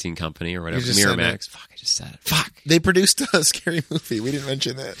the Weinstein Company or whatever, just said Miramax. Fuck, I just said it. Fuck. They produced a scary movie. We didn't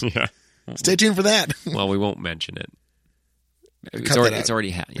mention that. Yeah. Stay tuned for that. Well, we won't mention it. Cut that out. It's already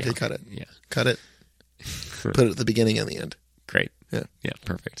yeah. Okay, cut it. Yeah. Cut it. Put it at the beginning and the end. Great. Yeah. Yeah,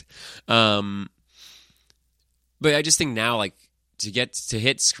 perfect. But I just think now, like, to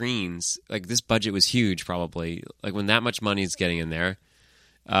hit screens, like, this budget was huge, probably. Like, when that much money is getting in there,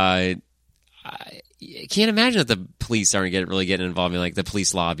 I can't imagine that the police aren't really getting involved in, like, the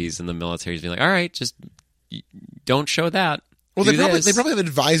police lobbies and the military's being like, all right, just don't show that. Well, Do they this. probably have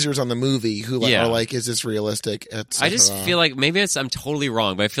advisors on the movie who like, Yeah. are like, is this realistic? I just feel like maybe I'm totally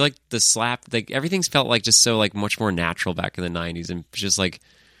wrong, but I feel like the slap, like everything's felt like just so like much more natural back in the 90s and just like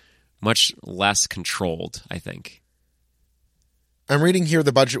much less controlled, I think. I'm reading here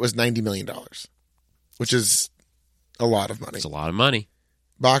the budget was $90 million, which is a lot of money. It's a lot of money.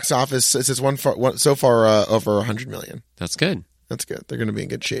 Box office, it says so far over 100 million. That's good. That's good. They're going to be in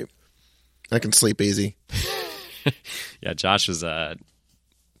good shape. I can sleep easy. Yeah, Josh was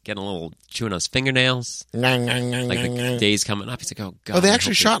getting a little chewing on his fingernails. Like Like the day's coming up. He's like, oh, God. Oh, they I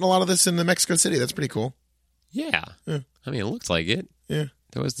actually hope shot a lot of this in the Mexico City. That's pretty cool. Yeah. Yeah. I mean, it looks like it. Yeah.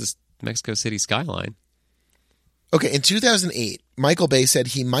 There was this Mexico City skyline. Okay, in 2008, Michael Bay said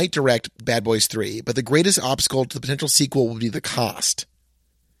he might direct Bad Boys 3, but the greatest obstacle to the potential sequel would be the cost.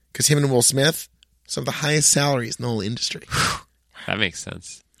 Because him and Will Smith, some of the highest salaries in the whole industry. That makes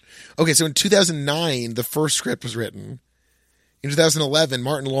sense. Okay, so in 2009, the first script was written. In 2011,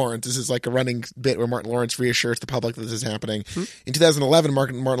 Martin Lawrence, this is like a running bit where Martin Lawrence reassures the public that this is happening. In 2011,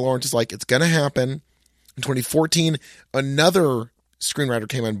 Martin Lawrence is like, it's going to happen. In 2014, another screenwriter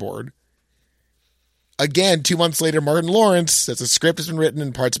came on board. Again, 2 months later, Martin Lawrence says the script has been written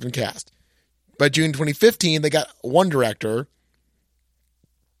and parts have been cast. By June 2015, they got one director.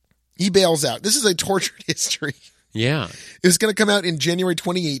 He bails out. This is a tortured history. Yeah. It was going to come out in January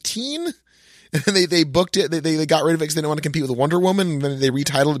 2018. And they booked it. They got rid of it because they didn't want to compete with Wonder Woman. And then they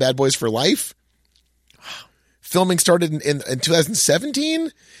retitled Bad Boys for Life. Filming started in 2017.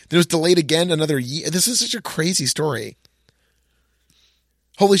 Then it was delayed again another year. This is such a crazy story.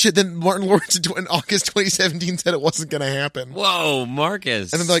 Holy shit. Then Martin Lawrence in August 2017 said it wasn't going to happen. Whoa,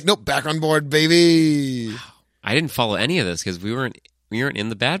 Marcus. And then they're like, nope, back on board, baby. I didn't follow any of this because we weren't in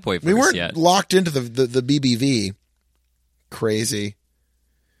the Bad Boy verse We weren't yet. locked into the BBV. Crazy.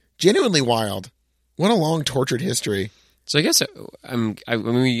 Genuinely wild. What a long, tortured history. So I guess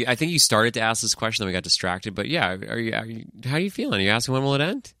I think you started to ask this question, then we got distracted. But yeah, how are you feeling? Are you asking when will it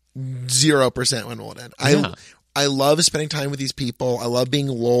end? 0% when will it end. Yeah. I love spending time with these people. I love being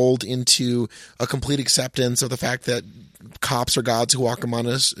lulled into a complete acceptance of the fact that cops are gods who walk among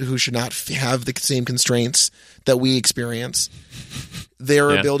us, who should not have the same constraints that we experience.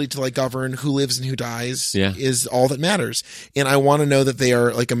 Their ability to like govern who lives and who dies is all that matters. And I want to know that they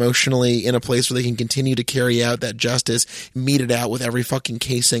are like emotionally in a place where they can continue to carry out that justice, mete it out with every fucking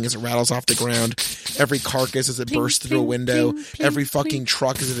casing as it rattles off the ground, every carcass as it bursts through a window, every fucking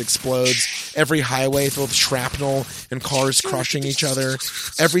truck as it explodes, every highway filled with shrapnel and cars crushing each other,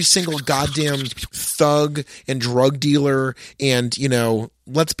 every single goddamn thug and drug dealer and, you know,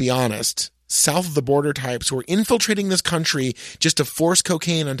 let's be honest, south of the border types who are infiltrating this country just to force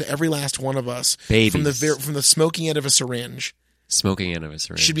cocaine onto every last one of us. Babies. From the smoking end of a syringe. Smoking end of a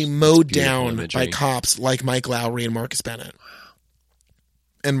syringe. Should be mowed That's beautiful down imagery. by cops like Mike Lowry and Marcus Bennett.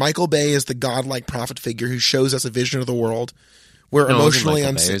 And Michael Bay is the godlike prophet figure who shows us a vision of the world where No, it wasn't emotionally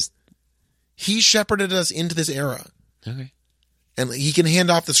Michael Bay. It was- he shepherded us into this era. Okay. And he can hand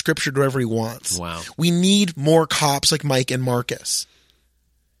off the scripture to whoever he wants. Wow. We need more cops like Mike and Marcus.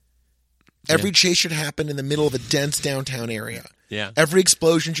 Every chase should happen in the middle of a dense downtown area. Yeah. Every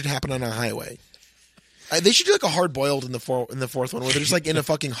explosion should happen on a highway. They should do like a hard boiled in the fourth one where they're just like in a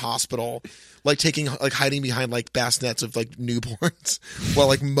fucking hospital, like hiding behind like bassinets of like newborns while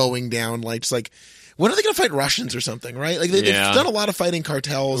like mowing down like just like when are they going to fight Russians or something? Right? Like they've done a lot of fighting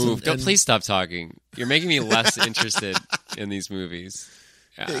cartels. Please stop talking. You're making me less interested in these movies.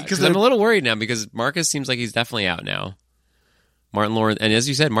 Because they're- I'm a little worried now because Marcus seems like he's definitely out now. Martin Lawrence, and as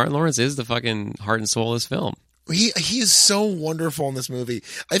you said, Martin Lawrence is the fucking heart and soul of this film. He is so wonderful in this movie.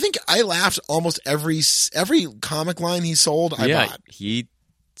 I think I laughed almost every comic line he sold. I bought. He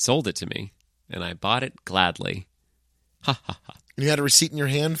sold it to me, and I bought it gladly. Ha ha ha! You had a receipt in your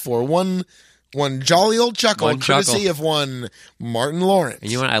hand for one jolly old chuckle, courtesy of one Martin Lawrence.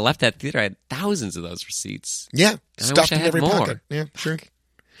 And you know what? I left that theater. I had thousands of those receipts. Yeah, I stuffed wish I in had every more. pocket. Yeah, sure.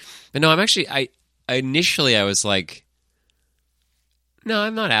 But no, I'm actually. Initially I was like, no,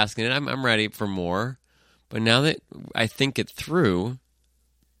 I'm not asking it. I'm ready for more. But now that I think it through,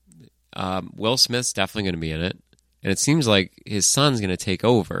 Will Smith's definitely going to be in it, and it seems like his son's going to take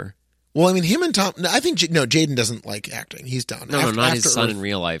over. Well, I mean, him and Tom. I think Jaden doesn't like acting. He's done. No, not his son Earth. in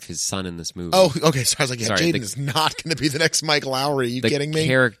real life. His son in this movie. Oh, okay. So I was like, yeah, Sorry, Jaden is not going to be the next Mike Lowry. Are you the kidding me?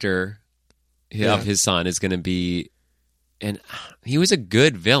 character Yeah. of his son is going to be, and he was a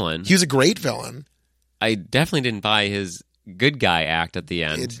good villain. He was a great villain. I definitely didn't buy his good guy act at the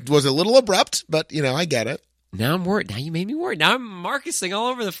end. It was a little abrupt, but I get it. Now I'm worried. Now you made me worried. Now I'm Marcusing all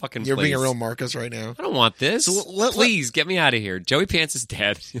over the fucking You're place. being a real Marcus right now. I don't want this. So Please get me out of here. Joey Pants is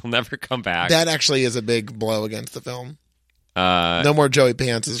dead. He'll never come back. That actually is a big blow against the film. No more Joey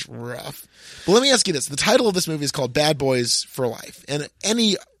Pants is rough. But let me ask you this. The title of this movie is called Bad Boys for Life. And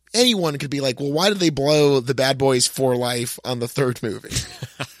anyone could be like, well, why did they blow the Bad Boys for Life on the third movie?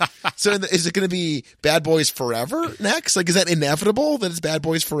 So is it going to be Bad Boys Forever next? Like, is that inevitable that it's Bad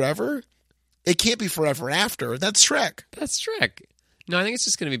Boys Forever? It can't be Forever After. That's Shrek. That's Shrek. No, I think it's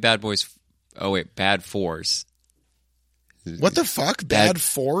just going to be Bad Boys. Oh, wait. Bad Fours. What the fuck? Bad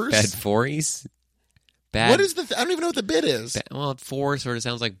Fours? Bad Fours? Bad. What is I don't even know what the bit is. Well, four sort of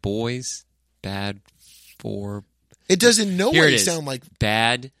sounds like boys. Bad four. It does in no Here it way is. sound like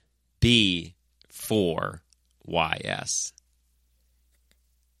Bad B 4 YS.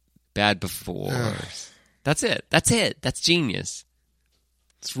 Bad before. That's it. That's genius.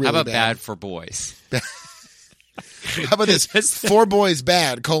 It's really How about bad. Bad for Boys? How about this? 4 boys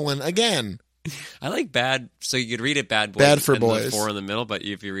bad, again. I like bad, so you could read it Bad Boys. Bad for and boys. The 4 in the middle, but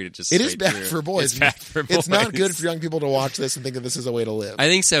if you read it just It is straight bad through, for boys. It's bad for boys. It's not good for young people to watch this and think that this is a way to live. I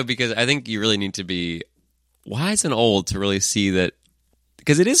think so, because I think you really need to be wise and old to really see that,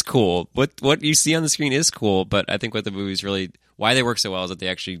 because it is cool. What you see on the screen is cool, but I think what the movies really, why they work so well is that they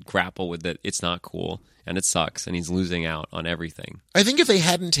actually grapple with that it's not cool, and it sucks, and he's losing out on everything. I think if they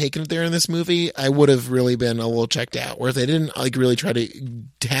hadn't taken it there in this movie, I would have really been a little checked out. Where if they didn't really try to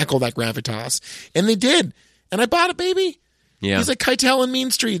tackle that gravitas, and they did, and I bought it, baby. Yeah. He's like Keitel in Mean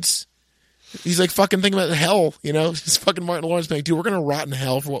Streets. He's like fucking thinking about hell, He's fucking Martin Lawrence being, dude, we're gonna rot in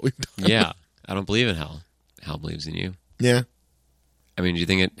hell for what we've done. Yeah. I don't believe in hell. Hell believes in you. Yeah. I mean, do you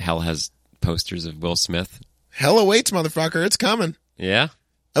think hell has posters of Will Smith? Hell awaits, motherfucker. It's coming. Yeah.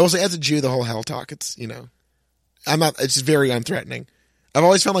 I will say, as a Jew, the whole hell talk, it's, it's very unthreatening. I've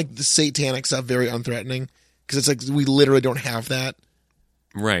always found like the satanic stuff very unthreatening because it's like we literally don't have that.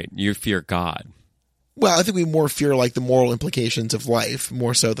 Right. You fear God. Well, I think we more fear like the moral implications of life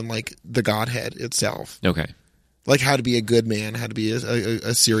more so than like the Godhead itself. Okay. Like how to be a good man, how to be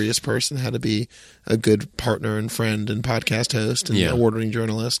a serious person, how to be a good partner and friend and podcast host and award-winning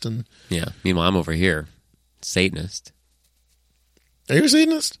journalist. And yeah. Meanwhile, I'm over here, Satanist. Are you a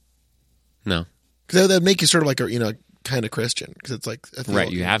Satanist? No. Because that would make you sort of like a kind of Christian. Because it's like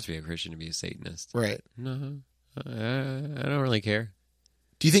right. You have to be a Christian to be a Satanist. Right. No, I don't really care.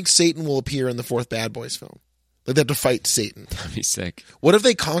 Do you think Satan will appear in the 4th Bad Boys film? Like they have to fight Satan. That'd be sick. What if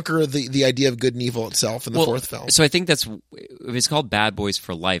they conquer the idea of good and evil itself in the 4th film? So I think if it's called Bad Boys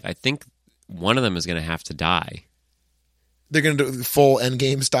for Life, I think one of them is going to have to die. They're going to do full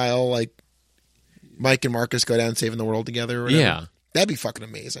Endgame style, like Mike and Marcus go down saving the world together or whatever. Yeah. That'd be fucking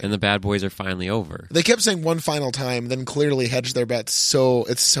amazing. And the bad boys are finally over. They kept saying one final time, then clearly hedged their bets. So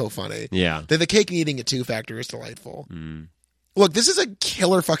it's so funny. Yeah. The cake eating it too factor is delightful. Mm. Look, this is a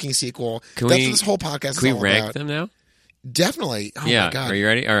killer fucking sequel. That's what this whole podcast is all about. Can we rank about. them now? Definitely. Oh yeah. my God. Are you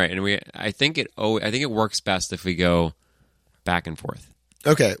ready? All right. And I think it works best if we go back and forth.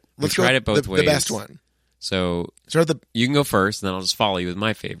 Okay. Let's try it both ways. The best one. So you can go first, and then I'll just follow you with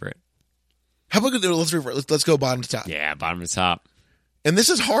my favorite. How about let's go bottom to top. Yeah, bottom to top. And this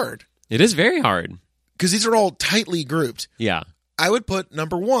is hard. It is very hard. Because these are all tightly grouped. Yeah. I would put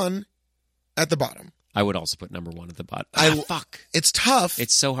number 1 at the bottom. I would also put number 1 at the bottom. Fuck. It's tough.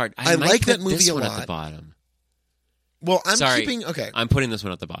 It's so hard. I like that movie a lot. At the bottom. Well, I'm Sorry, keeping... Okay. I'm putting this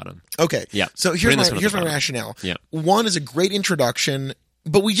one at the bottom. Okay. Yeah. So here's my rationale. Yeah. 1 is a great introduction,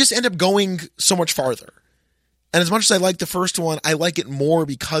 but we just end up going so much farther. And as much as I like the first one, I like it more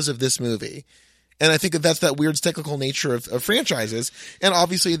because of this movie. And I think that's that weird cyclical nature of franchises. And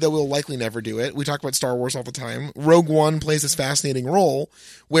obviously, though we'll likely never do it, we talk about Star Wars all the time. Rogue One plays this fascinating role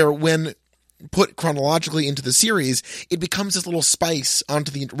where when put chronologically into the series, it becomes this little spice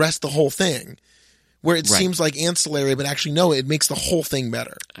onto the rest of the whole thing. Where it seems like ancillary, but actually no, it makes the whole thing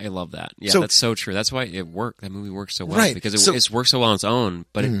better. I love that. Yeah, that's so true. That's why it worked. That movie works so well. Right. Because it works so well on its own,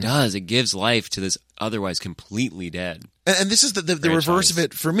 but it does. It gives life to this otherwise completely dead. And this is the reverse of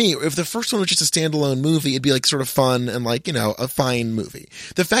it for me. If the first one was just a standalone movie, it'd be like sort of fun and like, a fine movie.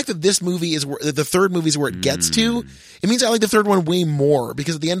 The fact that this movie is the third movie is where it gets to, it means I like the third one way more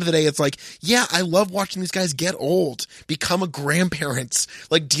because at the end of the day, it's like, yeah, I love watching these guys get old, become a grandparents,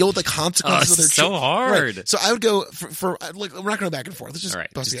 like deal with the consequences of their children. So hard. Right. So I would go for like, we're not going back and forth. Let's just, all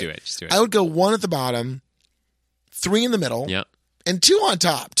right, just do it. I would go 1 at the bottom, 3 in the middle. Yep. And 2 on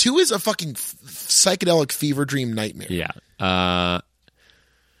top. 2 is a fucking psychedelic fever dream nightmare. Yeah. I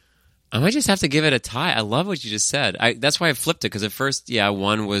might just have to give it a tie. I love what you just said. That's why I flipped it, because at first,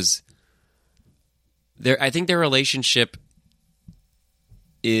 1 was... I think their relationship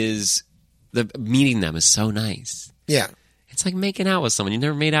is... meeting them is so nice. Yeah. It's like making out with someone you've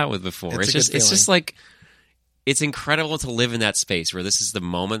never made out with before. It's just like... It's incredible to live in that space where this is the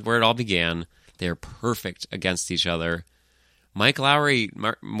moment where it all began. They're perfect against each other. Mike Lowry,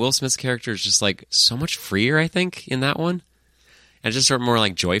 Will Smith's character is just like so much freer, I think, in that one. And just sort of more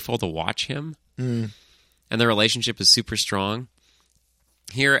like joyful to watch him. Mm. And the relationship is super strong.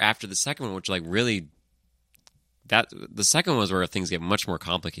 Here, after the second one, which like really... the second one was where things get much more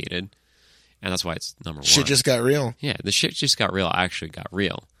complicated. And that's why it's number 1. Shit just got real. Yeah, the shit just got real actually got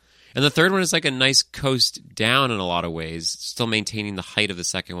real. And the third one is like a nice coast down in a lot of ways. Still maintaining the height of the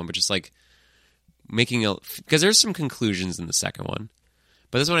second one, but just like... because there's some conclusions in the second one,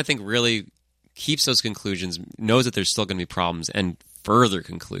 but this one I think really keeps those conclusions, knows that there's still going to be problems, and further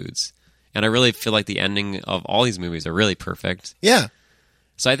concludes. And I really feel like the ending of all these movies are really perfect. Yeah.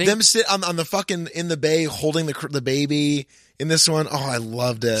 So I think them sit on the fucking in the bay holding the baby in this one. Oh, I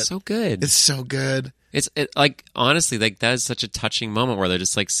loved it. so good. It's so good. It's like honestly, like that is such a touching moment where they're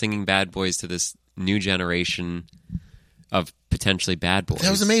just like singing "Bad Boys" to this new generation of potentially bad boys. That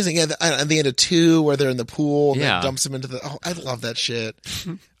was amazing. Yeah, at the end of 2, where they're in the pool, and Yeah. then dumps them into the. Oh, I love that shit.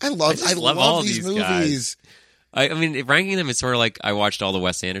 I love all these these movies. guys. I mean, ranking them, it's sort of like I watched all the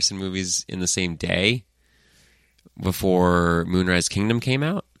Wes Anderson movies in the same day before Moonrise Kingdom came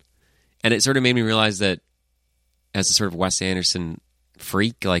out, and it sort of made me realize that as a sort of Wes Anderson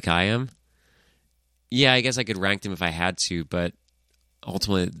freak like I am, yeah, I guess I could rank them if I had to, but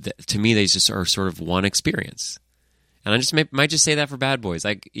ultimately, to me, they just are sort of one experience. And I just might just say that for Bad Boys.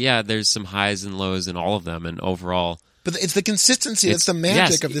 Like, yeah, there's some highs and lows in all of them, and overall, But it's the consistency. It's the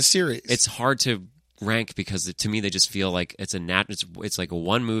magic of this series. It's hard to rank because to me they just feel like it's it's like a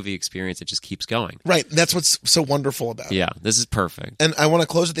one movie experience that just keeps going. Right. That's what's so wonderful about it. Yeah, this is perfect. And I want to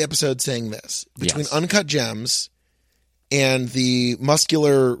close the episode saying this. Between Yes. Uncut Gems and the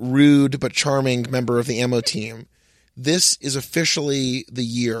muscular, rude, but charming member of the Ammo team, this is officially the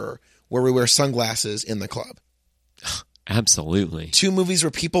year where we wear sunglasses in the club. Absolutely. 2 movies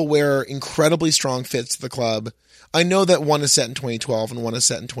where people wear incredibly strong fits to the club. I know that one is set in 2012 and one is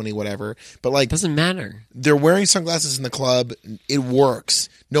set in 20 whatever, but like Doesn't matter. they're wearing sunglasses in the club. It works.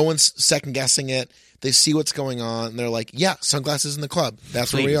 No one's second guessing it. They see what's going on and they're like, yeah, sunglasses in the club.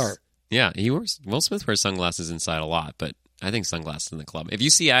 That's where we Please. are. Yeah, Will Smith wears sunglasses inside a lot, but I think sunglasses in the club. If you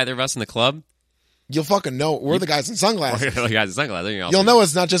see either of us in the club, You'll fucking know we're the guys in sunglasses. the guys in sunglasses, You'll know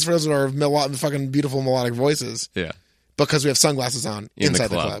it's not just for us with our fucking beautiful melodic voices, Yeah. because we have sunglasses on In inside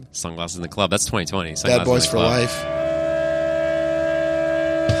the club. Sunglasses in the club. That's 2020. Bad Sunglasses boys in the for club. life.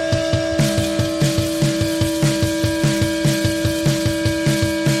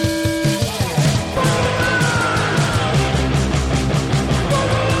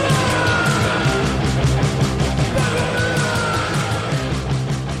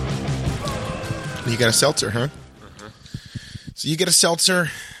 You got a seltzer, huh? So you get a seltzer.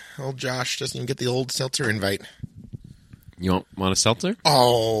 Old Josh doesn't even get the old seltzer invite. You want a seltzer?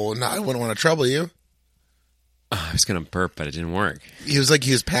 Oh, no, I wouldn't want to trouble you. Oh, I was going to burp, but it didn't work. He was like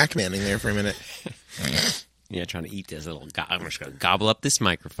he was Pac-Manning there for a minute. Yeah, trying to eat this little. I'm just going to gobble up this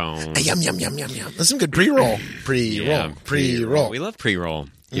microphone. Yum, yum, yum, yum, yum. That's some good pre-roll. Pre-roll. Pre-roll. We love pre-roll.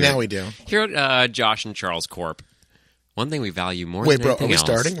 Now we do. Here at Josh and Charles Corp, one thing we value more Wait, than bro, are anything we else.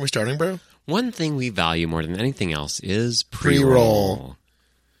 starting? Are we starting, bro? One thing we value more than anything else is Pre-roll.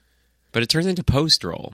 But it turns into post-roll.